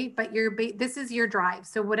folders, right? But this is your drive.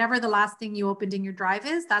 So whatever the last thing you opened in your drive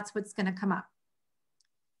is, that's what's going to come up.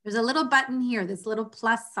 There's a little button here, this little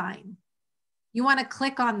plus sign. You want to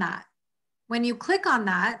click on that. When you click on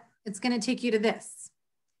that, it's going to take you to this.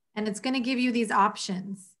 And it's going to give you these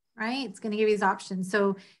options, right? It's going to give you these options.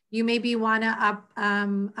 So you maybe want to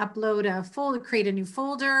upload a folder, create a new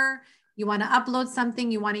folder. You want to upload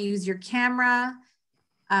something. You want to use your camera.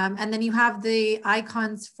 And then you have the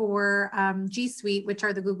icons for G Suite, which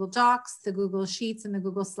are the Google Docs, the Google Sheets, and the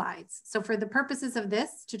Google Slides. So for the purposes of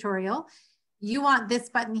this tutorial, you want this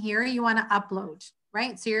button here, you want to upload,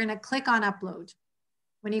 right? So you're going to click on upload.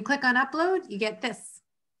 When you click on upload, you get this.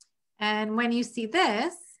 And when you see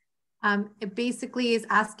this, it basically is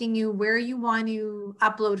asking you where you want to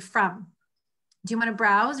upload from. Do you want to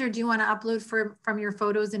browse or do you want to upload from your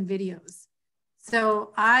photos and videos?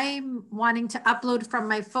 So I'm wanting to upload from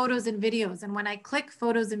my photos and videos. And when I click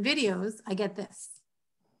photos and videos, I get this.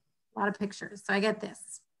 A lot of pictures. So I get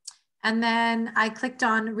this. And then I clicked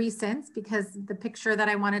on recents because the picture that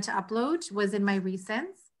I wanted to upload was in my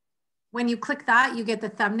recents. When you click that, you get the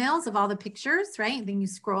thumbnails of all the pictures, right? And then you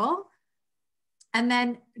scroll. And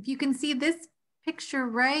then if you can see this picture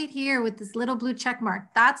right here with this little blue check mark,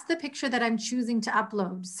 that's the picture that I'm choosing to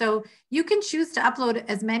upload. So you can choose to upload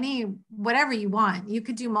as many, whatever you want. You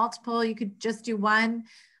could do multiple, you could just do one.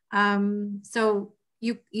 So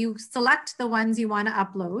you select the ones you want to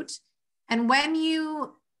upload. And when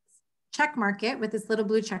you check mark it with this little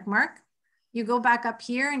blue check mark, you go back up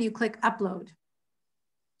here and you click upload.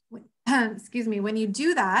 Excuse me, when you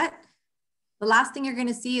do that, the last thing you're going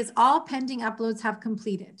to see is all pending uploads have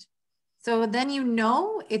completed. So then you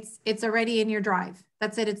know it's already in your drive.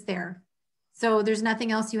 That's it, it's there. So there's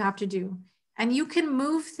nothing else you have to do. And you can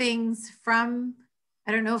move things from,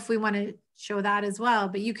 I don't know if we want to show that as well,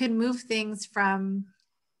 but you can move things from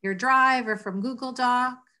your drive or from Google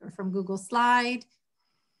Doc or from Google Slide.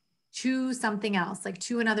 to something else, like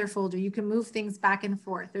to another folder. You can move things back and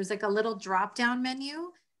forth. There's like a little drop-down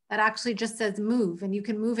menu that actually just says move, and you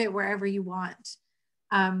can move it wherever you want.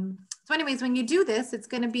 So anyways, when you do this, it's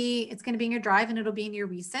going to be in your drive, and it'll be in your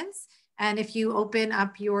recents. And if you open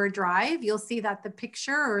up your drive, you'll see that the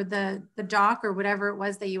picture or the doc or whatever it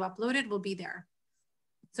was that you uploaded will be there.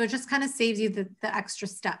 So it just kind of saves you the extra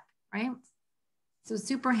step, right? So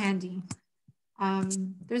super handy.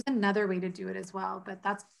 There's another way to do it as well, but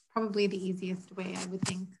that's probably the easiest way, I would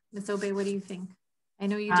think. Ms. Obey, what do you think? I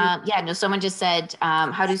know you do. Yeah, no, someone just said,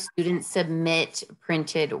 how do students submit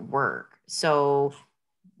printed work? So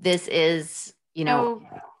this is, you know,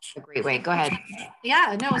 a great way. Go ahead.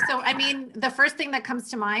 Yeah, no. So, I mean, the first thing that comes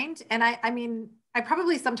to mind, and I mean, I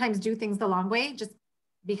probably sometimes do things the long way just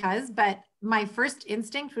because, but my first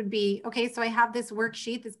instinct would be, okay, so I have this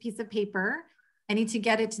worksheet, this piece of paper. I need to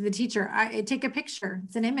get it to the teacher. I take a picture.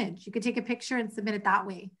 It's an image. You could take a picture and submit it that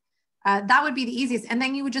way. That would be the easiest. And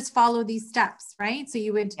then you would just follow these steps, right? So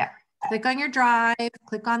you would click on your drive,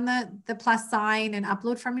 click on the plus sign and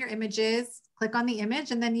upload from your images, click on the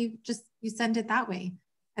image, and then you send it that way.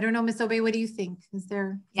 I don't know, Ms. Obey, what do you think? Is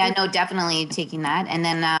there? Yeah, no, definitely taking that. And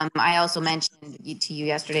then I also mentioned to you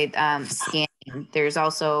yesterday, scanning. There's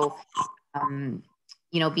also,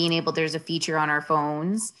 you know, being able, there's a feature on our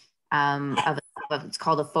phones it's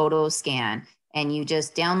called a photo scan. And you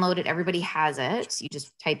just download it. Everybody has it. You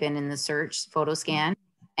just type in the search photo scan,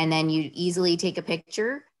 and then you easily take a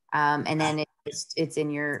picture. And then it's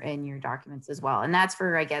in your documents as well. And that's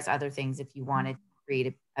for, I guess, other things if you wanted to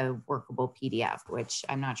create a workable PDF, which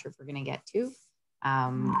I'm not sure if we're going to get to.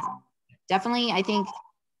 Definitely, I think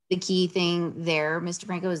the key thing there, Mr.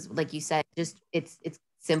 Franco, is like you said, just it's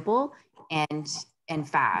simple and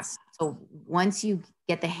fast. So once you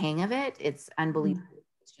get the hang of it, it's unbelievable.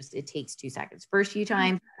 It takes 2 seconds. First few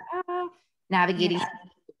times navigating,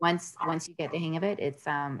 once you get the hang of it, it's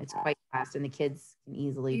quite fast, and the kids can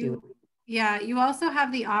easily do it. Yeah, you also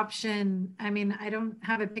have the option. I mean, I don't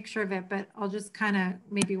have a picture of it, but I'll just kind of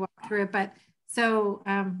maybe walk through it. But so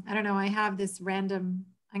I don't know, I have this random,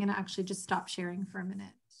 I'm going to actually just stop sharing for a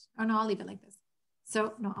minute. Oh no, I'll leave it like this.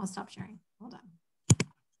 So no, I'll stop sharing. Hold on.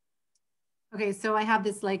 Okay, so I have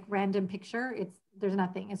this like random picture. There's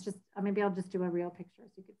nothing. It's just, maybe I'll just do a real picture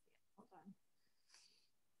so you can see it.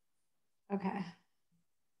 Hold on. Okay.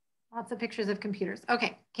 Lots of pictures of computers.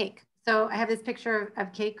 Okay, cake. So I have this picture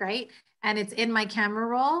of cake, right? And it's in my camera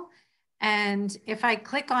roll. And if I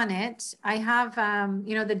click on it, I have,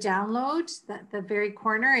 you know, the download, the very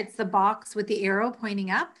corner, it's the box with the arrow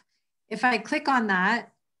pointing up. If I click on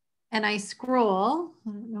that and I scroll,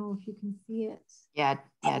 I don't know if you can see it. Yeah,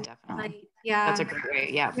 definitely. Yeah. That's a great way.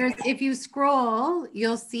 Yeah. If you scroll,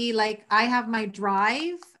 you'll see like I have my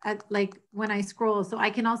drive at like when I scroll, so I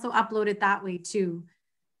can also upload it that way too.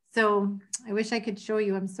 So I wish I could show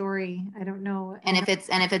you. I'm sorry. I don't know. And if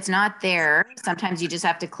it's not there, sometimes you just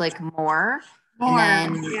have to click more.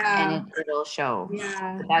 And then it'll show.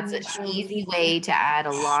 Yeah. But that's an easy way to add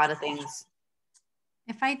a lot of things.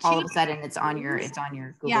 If I change, all of a sudden it's on your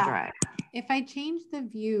Google Drive. If I change the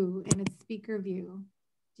view and it's speaker view,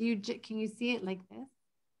 can you see it like this?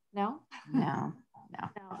 No? No.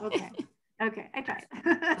 Okay. Okay, I tried.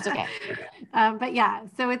 It's okay. But yeah,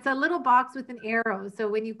 so it's a little box with an arrow. So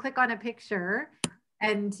when you click on a picture,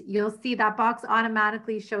 and you'll see that box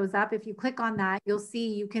automatically shows up. If you click on that, you'll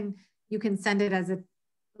see you can send it as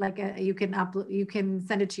you can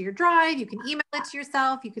send it to your drive, you can email it to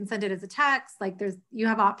yourself, you can send it as a text, you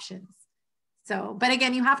have options. So, but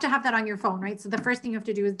again, you have to have that on your phone, right? So the first thing you have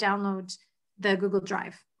to do is download the Google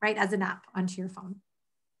Drive, right? As an app onto your phone.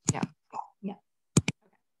 Yeah.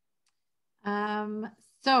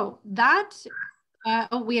 So that,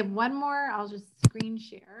 we have one more, I'll just screen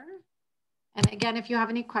share. And again, if you have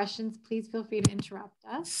any questions, please feel free to interrupt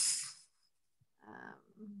us.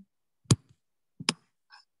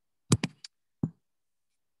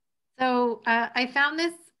 So I found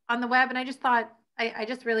this on the web and I just thought, I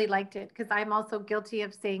just really liked it because I'm also guilty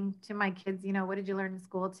of saying to my kids, you know, what did you learn in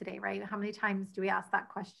school today, right? How many times do we ask that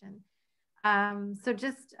question? So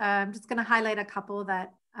I'm just going to highlight a couple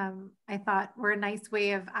that I thought were a nice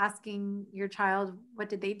way of asking your child, what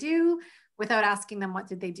did they do, without asking them, what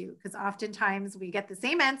did they do? Because oftentimes we get the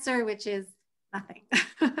same answer, which is nothing.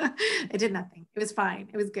 It did nothing. It was fine.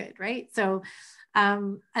 It was good, right? So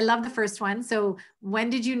I love the first one. So when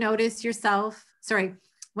did you notice yourself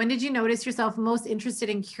most interested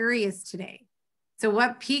and curious today? So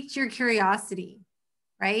what piqued your curiosity?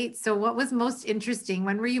 Right? So what was most interesting?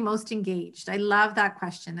 When were you most engaged? I love that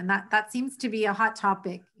question. And that seems to be a hot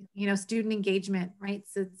topic, you know, student engagement, right?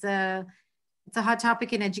 So it's a hot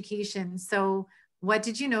topic in education. So What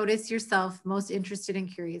did you notice yourself most interested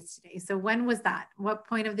and curious today? So when was that? What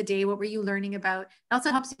point of the day? What were you learning about? It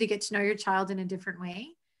also helps you to get to know your child in a different way.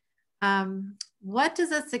 What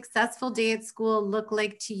does a successful day at school look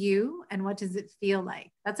like to you? And what does it feel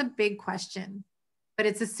like? That's a big question, but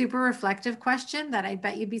it's a super reflective question that I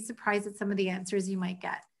bet you'd be surprised at some of the answers you might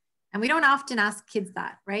get. And we don't often ask kids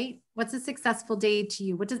that, right? What's a successful day to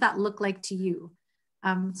you? What does that look like to you?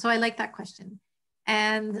 So I like that question.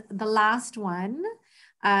 And the last one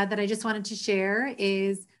that I just wanted to share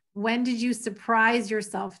is, when did you surprise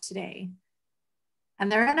yourself today?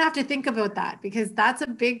 And they're going to have to think about that, because that's a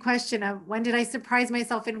big question of, when did I surprise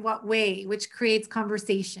myself, in what way, which creates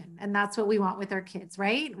conversation. And that's what we want with our kids,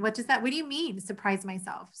 right? What do you mean, surprise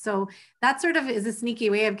myself? So that sort of is a sneaky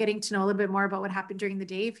way of getting to know a little bit more about what happened during the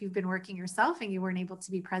day if you've been working yourself and you weren't able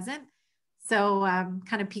to be present. So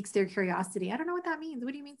kind of piques their curiosity. I don't know what that means.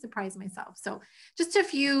 What do you mean, surprise myself? So just a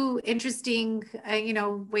few interesting,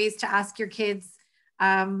 ways to ask your kids,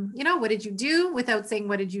 what did you do, without saying,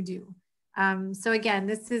 what did you do? So again,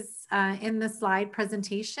 this is in the slide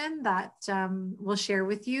presentation that we'll share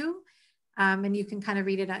with you, and you can kind of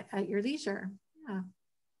read it at your leisure. Yeah.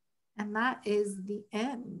 And that is the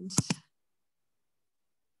end.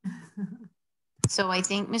 So I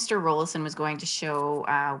think Mr. Rollison was going to show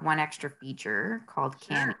one extra feature called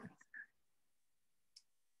Cami.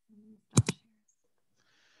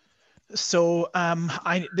 So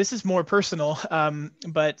this is more personal,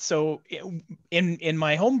 but so in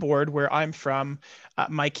my home board where I'm from,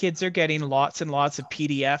 my kids are getting lots and lots of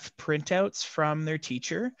PDF printouts from their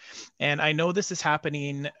teacher. And I know this is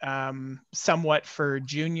happening somewhat for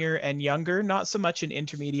junior and younger, not so much in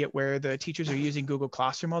intermediate where the teachers are using Google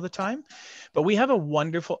Classroom all the time. But we have a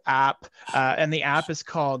wonderful app, and the app is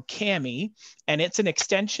called Cami, and it's an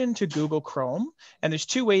extension to Google Chrome. And there's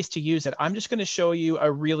two ways to use it. I'm just going to show you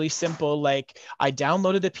a really simple, like, I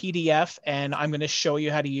downloaded the PDF and I'm going to show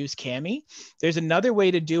you how to use Cami. There's another way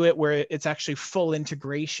to do it where it's actually full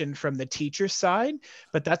integration from the teacher side,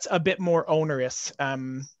 but that's a bit more onerous.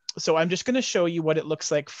 So I'm just going to show you what it looks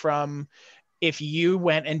like from if you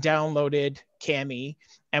went and downloaded Cami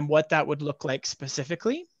and what that would look like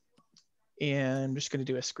specifically. And I'm just going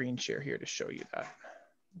to do a screen share here to show you that.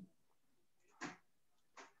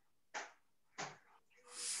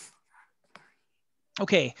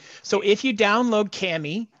 Okay, so if you download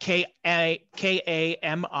Cami,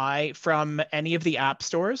 K-A-M-I, from any of the app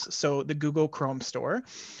stores, so the Google Chrome store,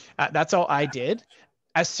 that's all I did.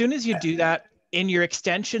 As soon as you do that, in your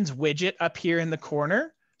extensions widget up here in the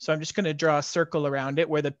corner, so I'm just going to draw a circle around it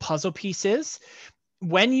where the puzzle piece is.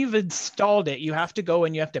 When you've installed it, you have to go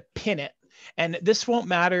and you have to pin it. And this won't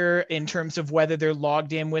matter in terms of whether they're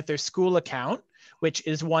logged in with their school account, which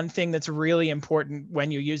is one thing that's really important when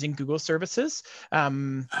you're using Google services,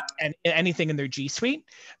 and anything in their G Suite.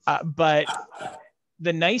 But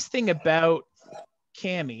the nice thing about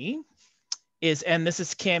Cami is, and this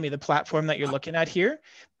is Cami, the platform that you're looking at here,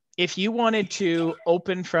 if you wanted to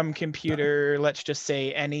open from computer, let's just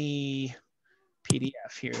say any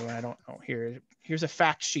PDF here, I don't know, here's a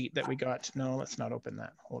fact sheet that we got. No, let's not open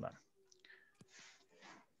that, hold on.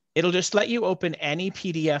 It'll just let you open any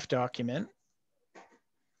PDF document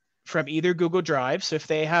from either Google Drive. So if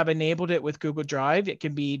they have enabled it with Google Drive, it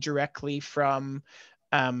can be directly from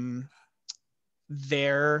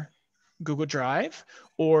their Google Drive,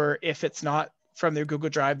 or if it's not from their Google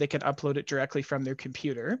Drive, they can upload it directly from their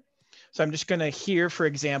computer. So I'm just going to, here, for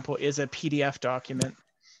example, is a PDF document.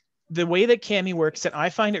 The way that Cami works, and I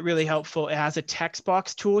find it really helpful, it has a text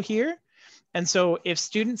box tool here. And so if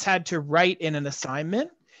students had to write in an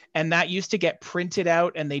assignment, and that used to get printed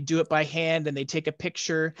out and they do it by hand and they take a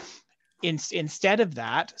picture, instead of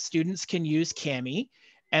that, students can use Cami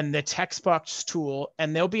and the text box tool,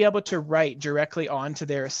 and they'll be able to write directly onto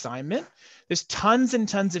their assignment. There's tons and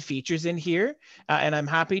tons of features in here, and I'm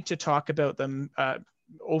happy to talk about them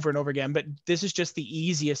over and over again, but this is just the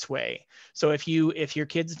easiest way. So if your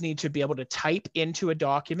kids need to be able to type into a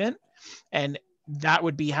document, and that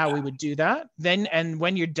would be how we would do that. Then, and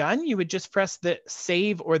when you're done, you would just press the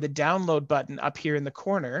save or the download button up here in the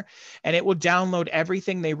corner, and it will download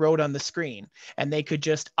everything they wrote on the screen. And they could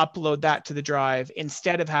just upload that to the drive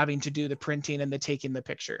instead of having to do the printing and the taking the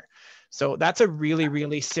picture. So that's a really,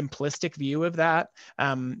 really simplistic view of that.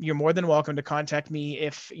 You're more than welcome to contact me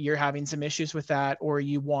if you're having some issues with that or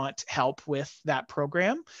you want help with that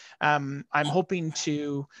program. I'm hoping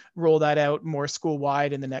to roll that out more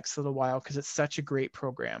school-wide in the next little while because it's such a great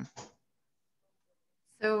program.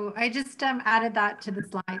 So I just added that to the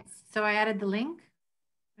slides. So I added the link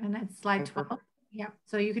and it's slide 12. Yeah,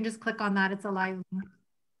 so you can just click on that. It's a live link.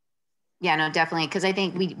 Yeah, no, definitely. Because I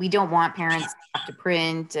think we don't want parents to have to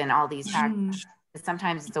print and all these packages.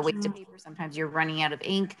 Sometimes it's a waste of paper. Sometimes you're running out of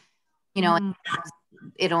ink. You know,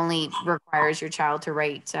 it only requires your child to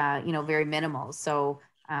write, you know, very minimal. So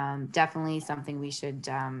definitely something we should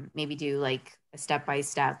maybe do like a step by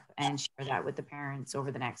step and share that with the parents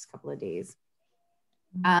over the next couple of days.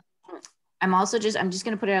 I'm just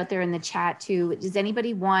going to put it out there in the chat too. Does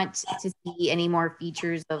anybody want to see any more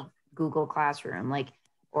features of Google Classroom, like,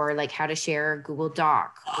 or like how to share Google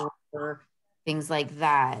Doc or things like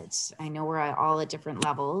that? I know we're all at different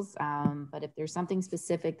levels, but if there's something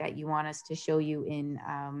specific that you want us to show you in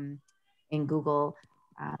Google,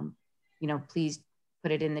 you know, please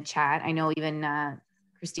put it in the chat. I know even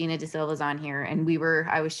Christina De Silva's on here, and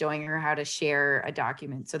I was showing her how to share a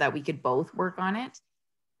document so that we could both work on it.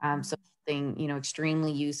 So something, you know,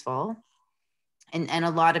 extremely useful. And a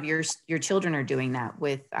lot of your children are doing that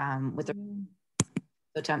with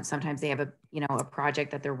so sometimes they have a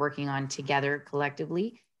project that they're working on together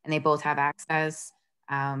collectively, and they both have access.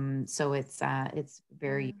 So it's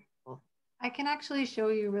very useful. I can actually show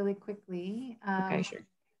you really quickly. Okay, sure.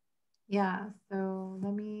 Yeah, so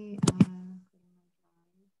let me,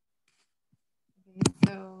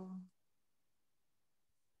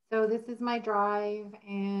 so this is my drive,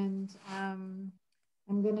 and I'm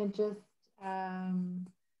gonna just, I don't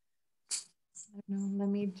know, let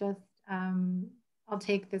me just, I'll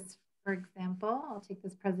take this, for example, I'll take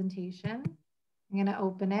this presentation. I'm gonna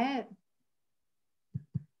open it.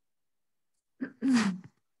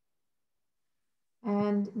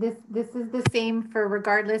 And this is the same for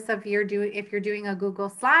regardless of if you're doing a Google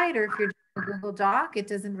slide or if you're doing a Google Doc. It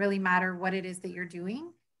doesn't really matter what it is that you're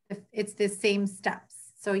doing. It's the same steps.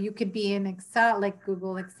 So you could be in Excel, like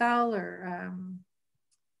Google Excel or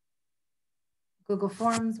Google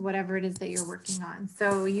Forms, whatever it is that you're working on.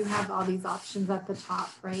 So you have all these options at the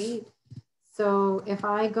top, right? So if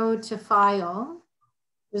I go to File,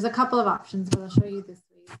 there's a couple of options, but I'll show you this way.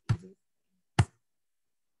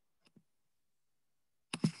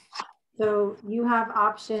 So you have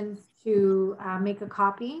options to make a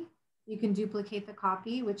copy. You can duplicate the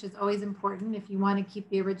copy, which is always important if you want to keep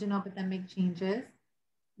the original, but then make changes.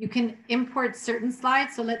 You can import certain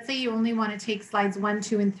slides. So let's say you only want to take slides 1,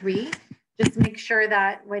 2, and 3. Just make sure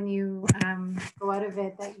that when you go out of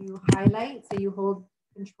it that you highlight. So you hold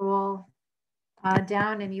Control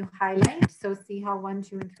down and you highlight. So see how 1,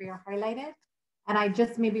 2, and 3 are highlighted. And I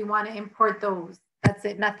just maybe want to import those. That's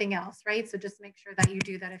it, nothing else, right? So just make sure that you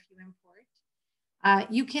do that if you import.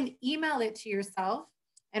 You can email it to yourself.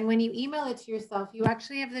 And when you email it to yourself, you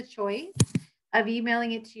actually have the choice of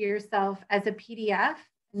emailing it to yourself as a PDF.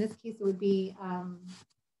 In this case, it would be,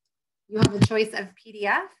 you have the choice of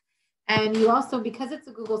PDF. And you also, because it's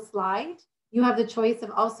a Google slide, you have the choice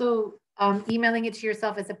of also emailing it to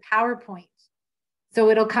yourself as a PowerPoint. So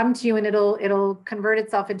it'll come to you and it'll convert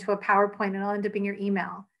itself into a PowerPoint and it'll end up in your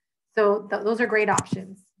email. So those are great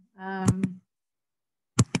options. And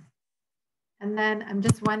then I'm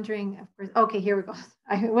just wondering, of course, okay, here we go.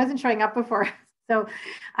 I wasn't showing up before. So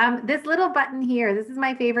this little button here, this is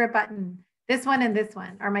my favorite button. This one and this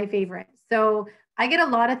one are my favorite. So I get a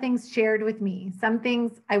lot of things shared with me. Some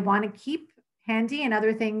things I want to keep handy and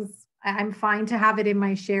other things I'm fine to have it in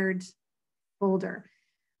my shared folder.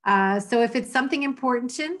 So if it's something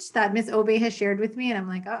important that Miss Obe has shared with me and I'm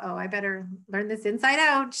like, uh-oh, I better learn this inside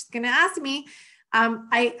out. She's going to ask me.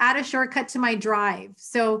 I add a shortcut to my drive.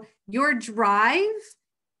 So your drive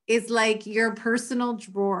is like your personal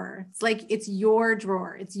drawer. It's like, it's your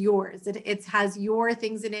drawer. It's yours. It has your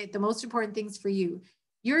things in it, the most important things for you.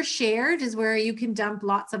 Your shared is where you can dump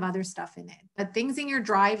lots of other stuff in it, but things in your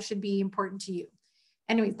drive should be important to you.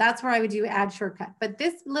 Anyways, that's where I would do add shortcut. But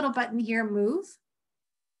this little button here, move,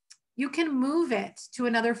 you can move it to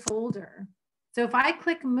another folder. So if I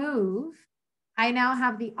click move, I now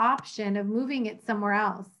have the option of moving it somewhere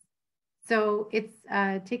else. So it's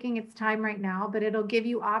taking its time right now, but it'll give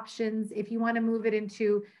you options if you want to move it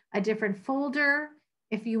into a different folder,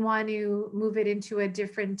 if you want to move it into a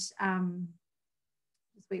different,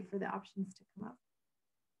 just wait for the options to come up.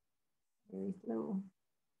 Very slow.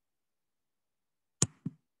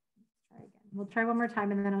 Let's try again. We'll try one more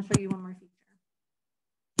time and then I'll show you one more feature.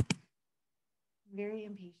 Very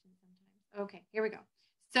impatient sometimes. Okay, here we go.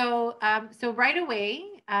 So, so right away,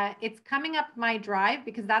 it's coming up my drive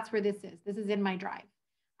because that's where this is. This is in my drive.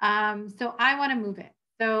 So I want to move it.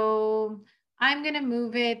 So I'm going to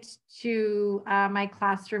move it to my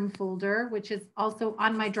classroom folder, which is also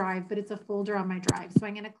on my drive, but it's a folder on my drive. So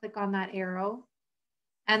I'm going to click on that arrow.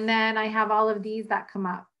 And then I have all of these that come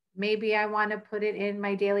up. Maybe I want to put it in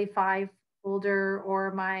my daily 5 folder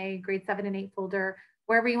or my grade 7 and 8 folder,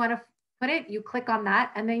 wherever you want to put it, you click on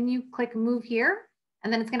that, and then you click move here,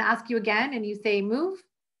 and then it's going to ask you again, and you say move,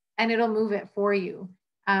 and it'll move it for you.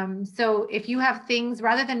 So if you have things,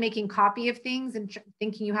 rather than making copy of things and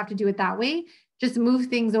thinking you have to do it that way, just move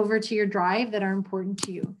things over to your drive that are important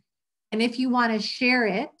to you. And if you want to share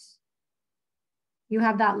it, you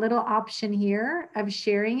have that little option here of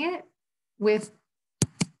sharing it with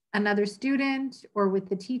another student or with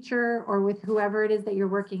the teacher or with whoever it is that you're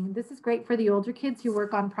working. This is great for the older kids who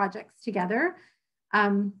work on projects together.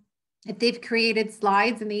 If they've created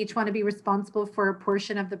slides and they each want to be responsible for a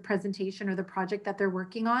portion of the presentation or the project that they're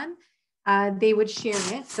working on, they would share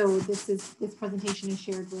it. So this presentation is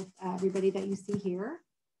shared with everybody that you see here.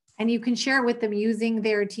 And you can share it with them using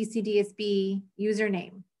their TCDSB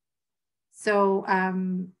username. So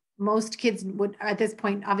most kids would at this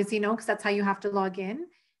point obviously know, because that's how you have to log in.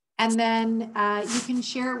 And then you can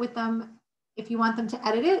share it with them. If you want them to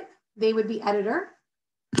edit it, they would be editor.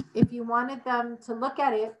 If you wanted them to look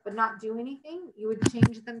at it but not do anything, you would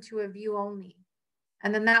change them to a view only.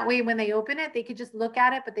 And then that way when they open it, they could just look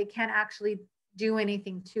at it, but they can't actually do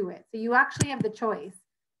anything to it. So you actually have the choice.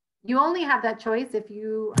 You only have that choice if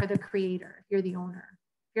you are the creator, if you're the owner.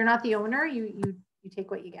 If you're not the owner, you take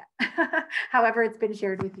what you get. However, it's been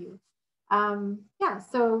shared with you. Yeah,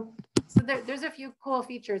 so there's a few cool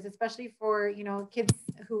features, especially for, you know, kids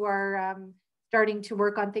who are starting to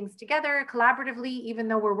work on things together collaboratively, even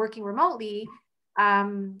though we're working remotely.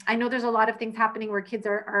 I know there's a lot of things happening where kids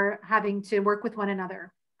are having to work with one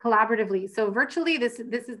another collaboratively. So virtually, this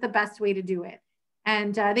is the best way to do it.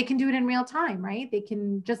 And they can do it in real time, right? They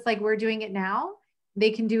can, just like we're doing it now,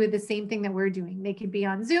 they can do it the same thing that we're doing. They could be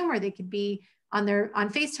on Zoom or they could be on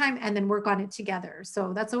FaceTime and then work on it together.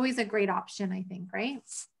 So that's always a great option, I think, right?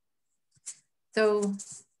 So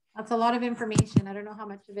that's a lot of information. I don't know how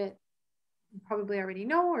much of it you probably already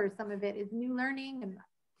know, or some of it is new learning, and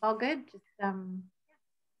all good. Just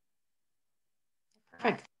Perfect.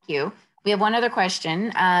 Thank you. We have one other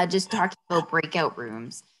question, just talking about breakout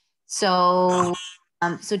rooms. So,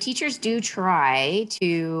 so teachers do try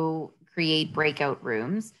to create breakout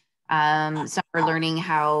rooms. Some are learning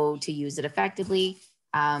how to use it effectively,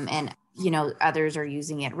 and you know, others are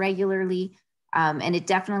using it regularly. And it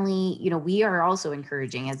definitely, you know, we are also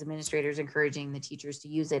encouraging, as administrators, encouraging the teachers to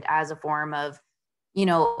use it as a form of, you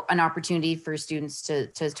know, an opportunity for students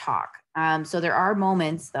to talk. So there are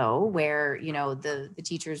moments though where, you know, the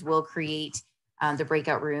teachers will create the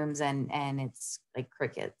breakout rooms and it's like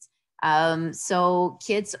crickets. So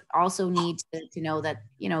kids also need to know that,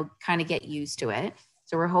 you know, kind of get used to it.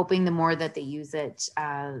 So we're hoping the more that they use it,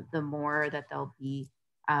 the more that they'll be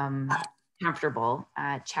comfortable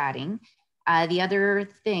chatting. The other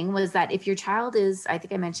thing was that if your child is, I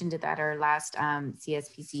think I mentioned it at our last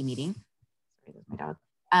CSPC meeting, sorry, that's my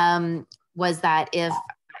dog, was that if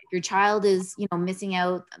your child is, you know, missing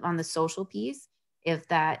out on the social piece, if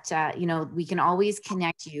that, you know, we can always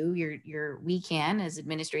connect you, we can, as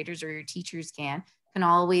administrators, or your teachers can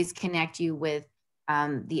always connect you with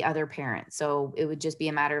the other parent. So it would just be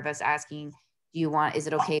a matter of us asking, is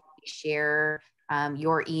it okay to share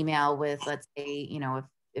your email with, let's say, you know,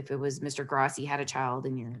 if it was Mr. Grossi had a child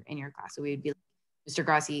in your class, so we would be like, Mr.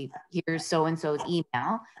 Grossi, here's so-and-so's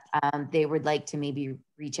email. They would like to maybe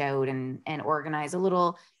reach out and organize a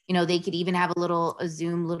little, you know, they could even have a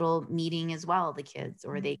Zoom little meeting as well, the kids,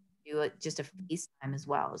 or they could do it just a FaceTime as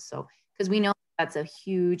well. So, because we know that's a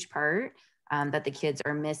huge part that the kids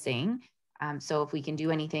are missing. So if we can do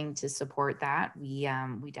anything to support that, we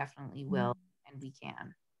definitely will, and we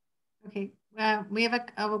can. Okay, we have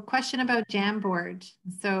a question about Jamboard.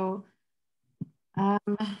 So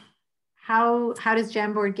how does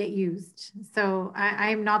Jamboard get used? So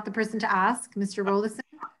I'm not the person to ask, Mr. Rollison.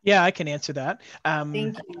 Yeah, I can answer that.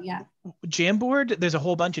 Thank you, yeah. Jamboard, there's a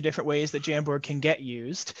whole bunch of different ways that Jamboard can get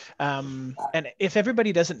used. And if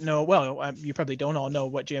everybody doesn't know, well, you probably don't all know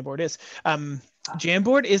what Jamboard is.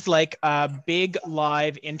 Jamboard is like a big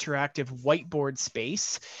live interactive whiteboard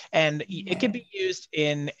space, and it can be used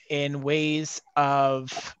in ways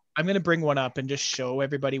of, I'm going to bring one up and just show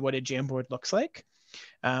everybody what a Jamboard looks like.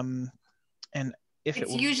 And if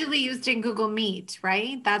it's usually used in Google Meet,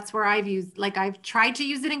 right? That's where I've tried to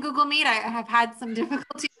use it in Google Meet. I have had some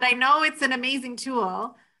difficulty, but I know it's an amazing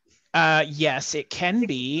tool. Yes, it can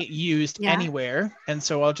be used anywhere. And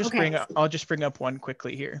so I'll just bring up one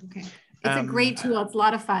quickly here. Okay. It's a great tool. It's a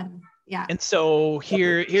lot of fun. Yeah. And so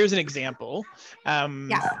here's an example.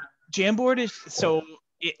 Jamboard is, so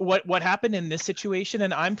what happened in this situation,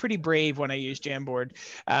 and I'm pretty brave when I use Jamboard,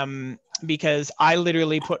 because I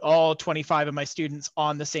literally put all 25 of my students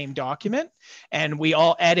on the same document and we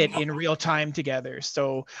all edit in real time together.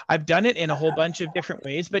 So I've done it in a whole bunch of different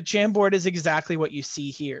ways, but Jamboard is exactly what you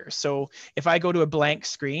see here. So if I go to a blank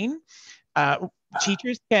screen,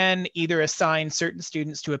 teachers can either assign certain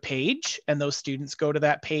students to a page and those students go to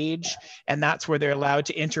that page, and that's where they're allowed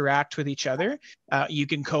to interact with each other. You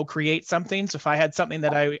can co-create something. So if I had something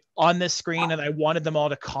that I on this screen and I wanted them all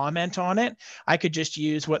to comment on it, I could just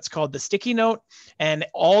use what's called the sticky note, and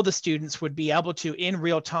all the students would be able to in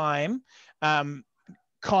real time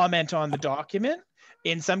comment on the document.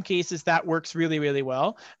 In some cases, that works really, really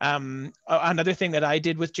well. Another thing that I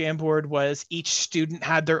did with Jamboard was each student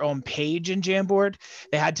had their own page in Jamboard.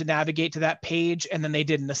 They had to navigate to that page, and then they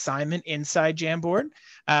did an assignment inside Jamboard.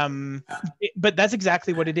 But that's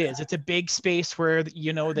exactly what it is. It's a big space where,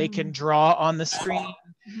 you know, they can draw on the screen.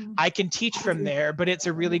 I can teach from there, but it's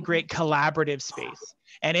a really great collaborative space.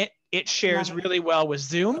 And it shares really well with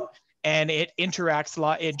Zoom. And it interacts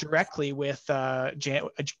directly with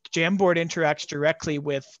Jamboard interacts directly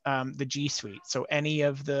with the G Suite. So any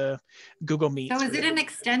of the Google Meets. So is it an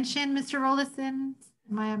extension, Mr. Rollison?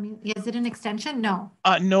 Is it an extension? No.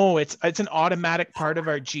 No, it's an automatic part of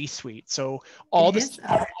our G Suite. So all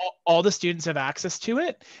the students have access to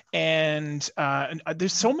it, and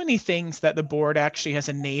there's so many things that the board actually has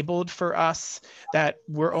enabled for us that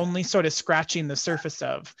we're only sort of scratching the surface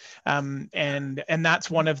of, and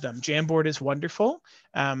that's one of them. Jamboard is wonderful,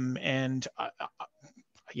 and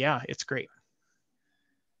yeah, it's great.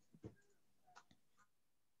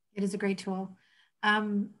 It is a great tool.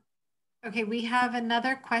 Okay, we have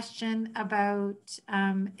another question about,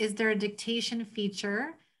 is there a dictation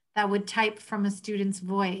feature that would type from a student's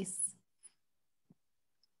voice?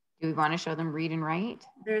 Do we want to show them read and write?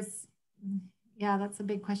 Yeah, that's a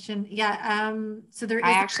big question. Yeah, so there is.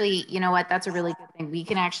 I actually, you know what, that's a really good thing. We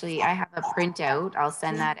can actually, I have a printout. I'll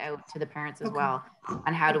send that out to the parents as well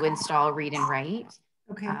on how to install read and write.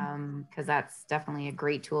 Okay. Because that's definitely a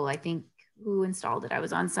great tool. I think who installed it? I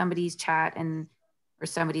was on somebody's chat or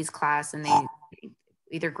somebody's class, and they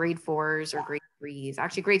either grade 4s or grade 3s.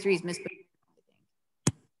 Actually, grade 3s missed.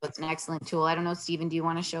 So it's an excellent tool. I don't know, Stephen, do you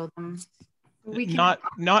want to show them? We can...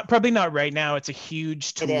 Probably not right now. It's a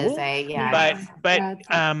huge tool. It is, yeah.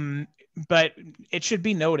 But it should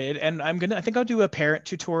be noted, and I think I'll do a parent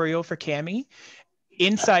tutorial for Kami.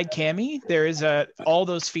 Inside Kami, there is all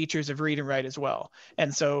those features of read and write as well.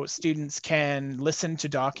 And so students can listen to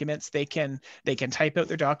documents. They can type out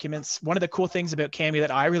their documents. One of the cool things about Kami that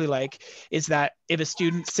I really like is that if a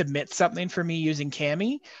student submits something for me using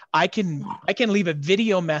Kami, I can leave a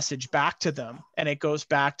video message back to them, and it goes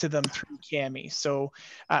back to them through Kami. So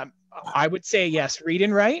I would say yes, read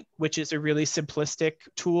and write, which is a really simplistic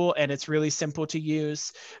tool, and it's really simple to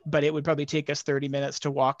use, but it would probably take us 30 minutes to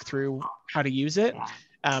walk through how to use it.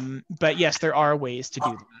 But yes, there are ways to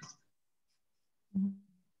do that.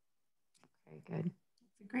 Very good.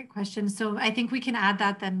 It's a great question. So I think we can add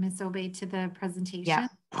that then, Ms. Obey, to the presentation.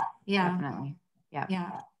 Yeah. Definitely.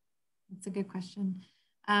 Yeah. It's a good question.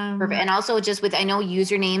 Perfect. And also just I know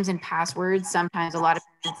usernames and passwords, sometimes a lot of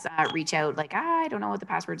parents reach out like, I don't know what the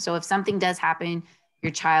password. So if something does happen,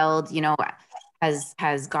 your child, you know,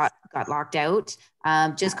 has got locked out,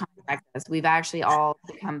 just contact us. We've actually all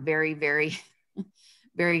become very, very,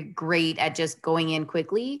 very great at just going in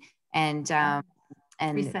quickly and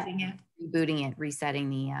resetting it, rebooting it, resetting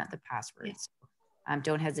the passwords.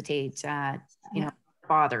 Don't hesitate, you know,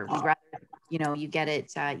 bother. We'd rather, you know, you get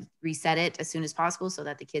it, reset it as soon as possible so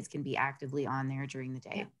that the kids can be actively on there during the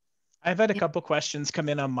day. I've had a couple questions come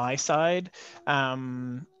in on my side.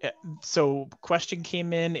 So question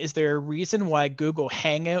came in, is there a reason why Google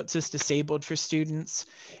Hangouts is disabled for students?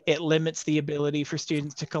 It limits the ability for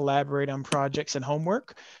students to collaborate on projects and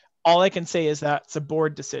homework. All I can say is that it's a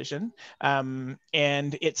board decision, and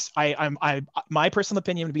it's my personal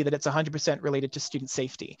opinion would be that it's 100% related to student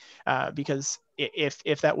safety, because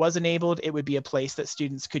if that was enabled, it would be a place that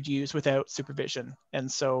students could use without supervision.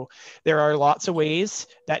 And so there are lots of ways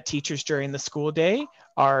that teachers during the school day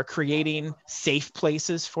are creating safe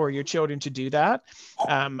places for your children to do that.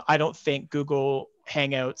 I don't think Google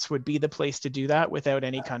Hangouts would be the place to do that without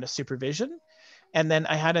any kind of supervision. And then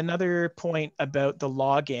I had another point about the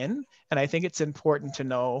login, and I think it's important to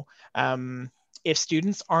know if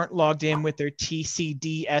students aren't logged in with their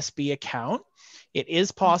TCDSB account, it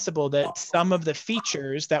is possible that some of the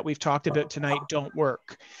features that we've talked about tonight don't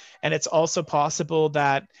work. And it's also possible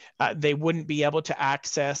that they wouldn't be able to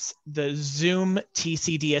access the Zoom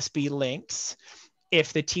TCDSB links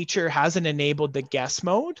if the teacher hasn't enabled the guest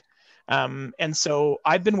mode. And so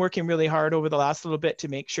I've been working really hard over the last little bit to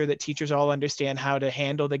make sure that teachers all understand how to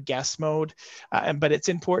handle the guest mode. But it's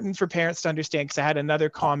important for parents to understand, because I had another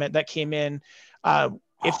comment that came in.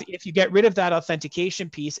 If you get rid of that authentication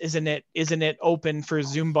piece, isn't it open for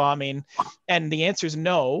Zoom bombing? And the answer is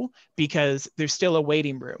no, because there's still a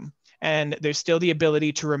waiting room. And there's still the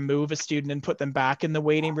ability to remove a student and put them back in the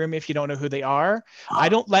waiting room if you don't know who they are. I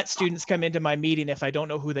don't let students come into my meeting if I don't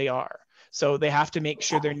know who they are. So they have to make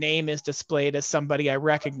sure their name is displayed as somebody I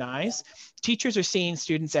recognize. Teachers are seeing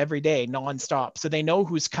students every day nonstop, so they know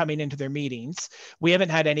who's coming into their meetings. We haven't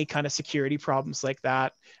had any kind of security problems like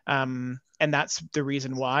that. And that's the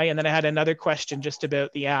reason why. And then I had another question just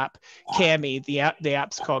about the app, Kami. The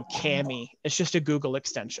app's called Kami. It's just a Google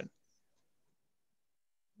extension.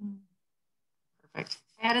 Perfect.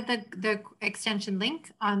 I added the extension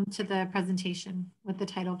link onto the presentation with the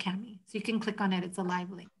title Kami. So you can click on it. It's a live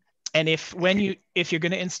link. And if you're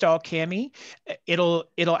going to install Kami, it'll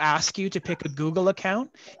ask you to pick a Google account.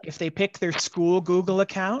 If they pick their school Google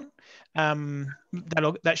account,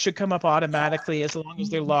 that should come up automatically as long as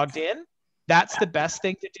they're logged in. That's the best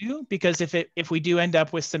thing to do, because if we do end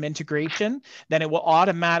up with some integration, then it will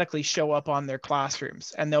automatically show up on their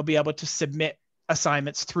classrooms, and they'll be able to submit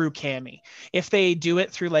assignments through Kami. If they do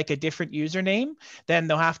it through like a different username, then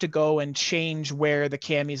they'll have to go and change where the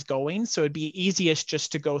Kami is going. So it'd be easiest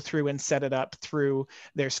just to go through and set it up through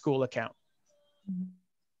their school account.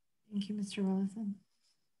 Thank you, Mr. Rollison.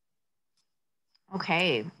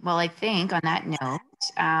 Okay, well, I think on that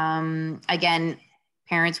note, again,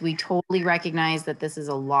 parents, we totally recognize that this is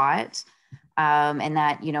a lot. And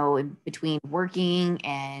that, you know, between working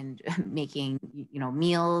and making, you know,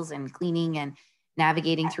 meals and cleaning and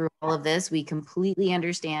navigating through all of this, we completely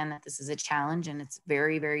understand that this is a challenge and it's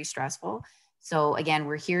very, very stressful. So again,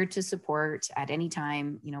 we're here to support at any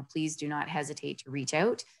time. You know, please do not hesitate to reach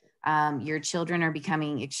out. Your children are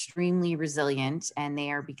becoming extremely resilient, and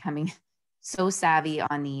they are becoming so savvy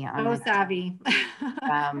on the savvy.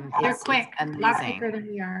 They're quick, a lot quicker than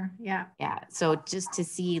we are. Yeah. Yeah. So just to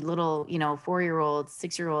see little, you know, 4-year-olds,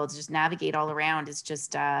 6-year-olds just navigate all around is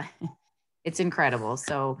just it's incredible.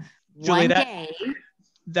 So Julie, one day.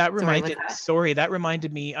 That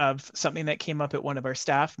reminded me of something that came up at one of our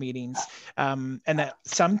staff meetings, and that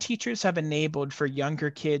some teachers have enabled for younger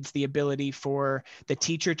kids the ability for the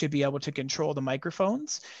teacher to be able to control the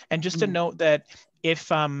microphones. And just a note that if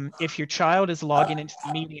your child is logging into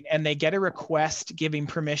the meeting and they get a request giving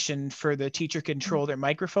permission for the teacher to control their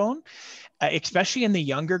microphone, especially in the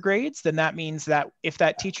younger grades, then that means that if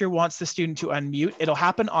that teacher wants the student to unmute, it'll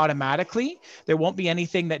happen automatically. There won't be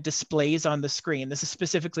anything that displays on the screen. This is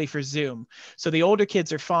specifically for Zoom. So the older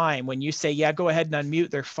kids are fine. When you say, yeah, go ahead and unmute,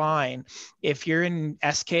 they're fine. If you're in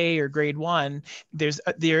SK or grade 1,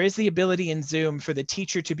 there is the ability in Zoom for the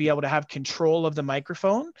teacher to be able to have control of the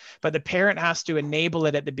microphone, but the parent has to enable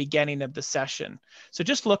it at the beginning of the session. So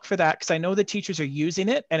just look for that, because I know the teachers are using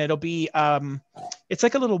it, and it'll be, it's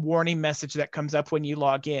like a little warning message that comes up when you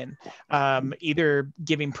log in, either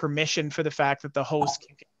giving permission for the fact that the host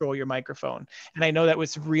can control your microphone. And I know that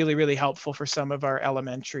was really, really helpful for some of our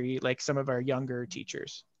elementary, like some of our younger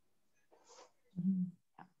teachers.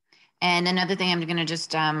 And another thing I'm going to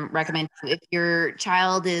just recommend, if your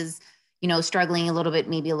child is, you know, struggling a little bit,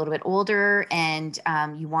 maybe a little bit older, and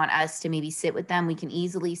you want us to maybe sit with them, we can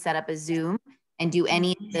easily set up a Zoom and do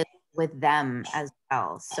any of this with them as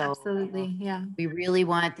well. So absolutely, yeah. We really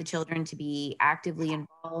want the children to be actively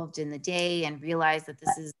involved in the day and realize that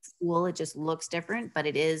this is school. It just looks different, but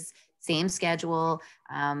it is same schedule,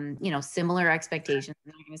 you know, similar expectations.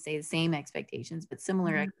 I'm not going to say the same expectations, but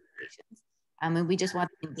similar expectations. And we just want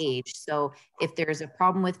them engaged. So if there's a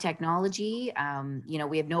problem with technology, you know,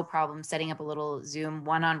 we have no problem setting up a little Zoom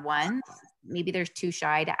one-on-one. Maybe they're too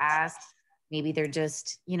shy to ask. Maybe they're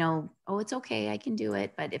just, you know, oh, it's okay, I can do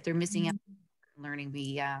it. But if they're missing out on learning,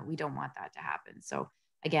 we don't want that to happen. So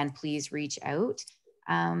again, please reach out.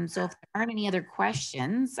 So if there aren't any other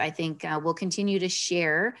questions, I think we'll continue to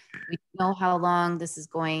share. We don't know how long this is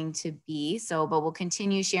going to be, but we'll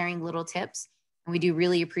continue sharing little tips. And we do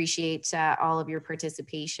really appreciate all of your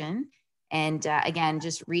participation. And again,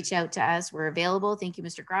 just reach out to us. We're available. Thank you,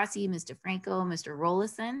 Mr. Grassi, Mr. Franco, Mr.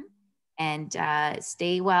 Rollison, and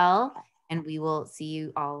stay well. And we will see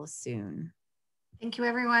you all soon. Thank you,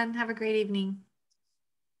 everyone. Have a great evening.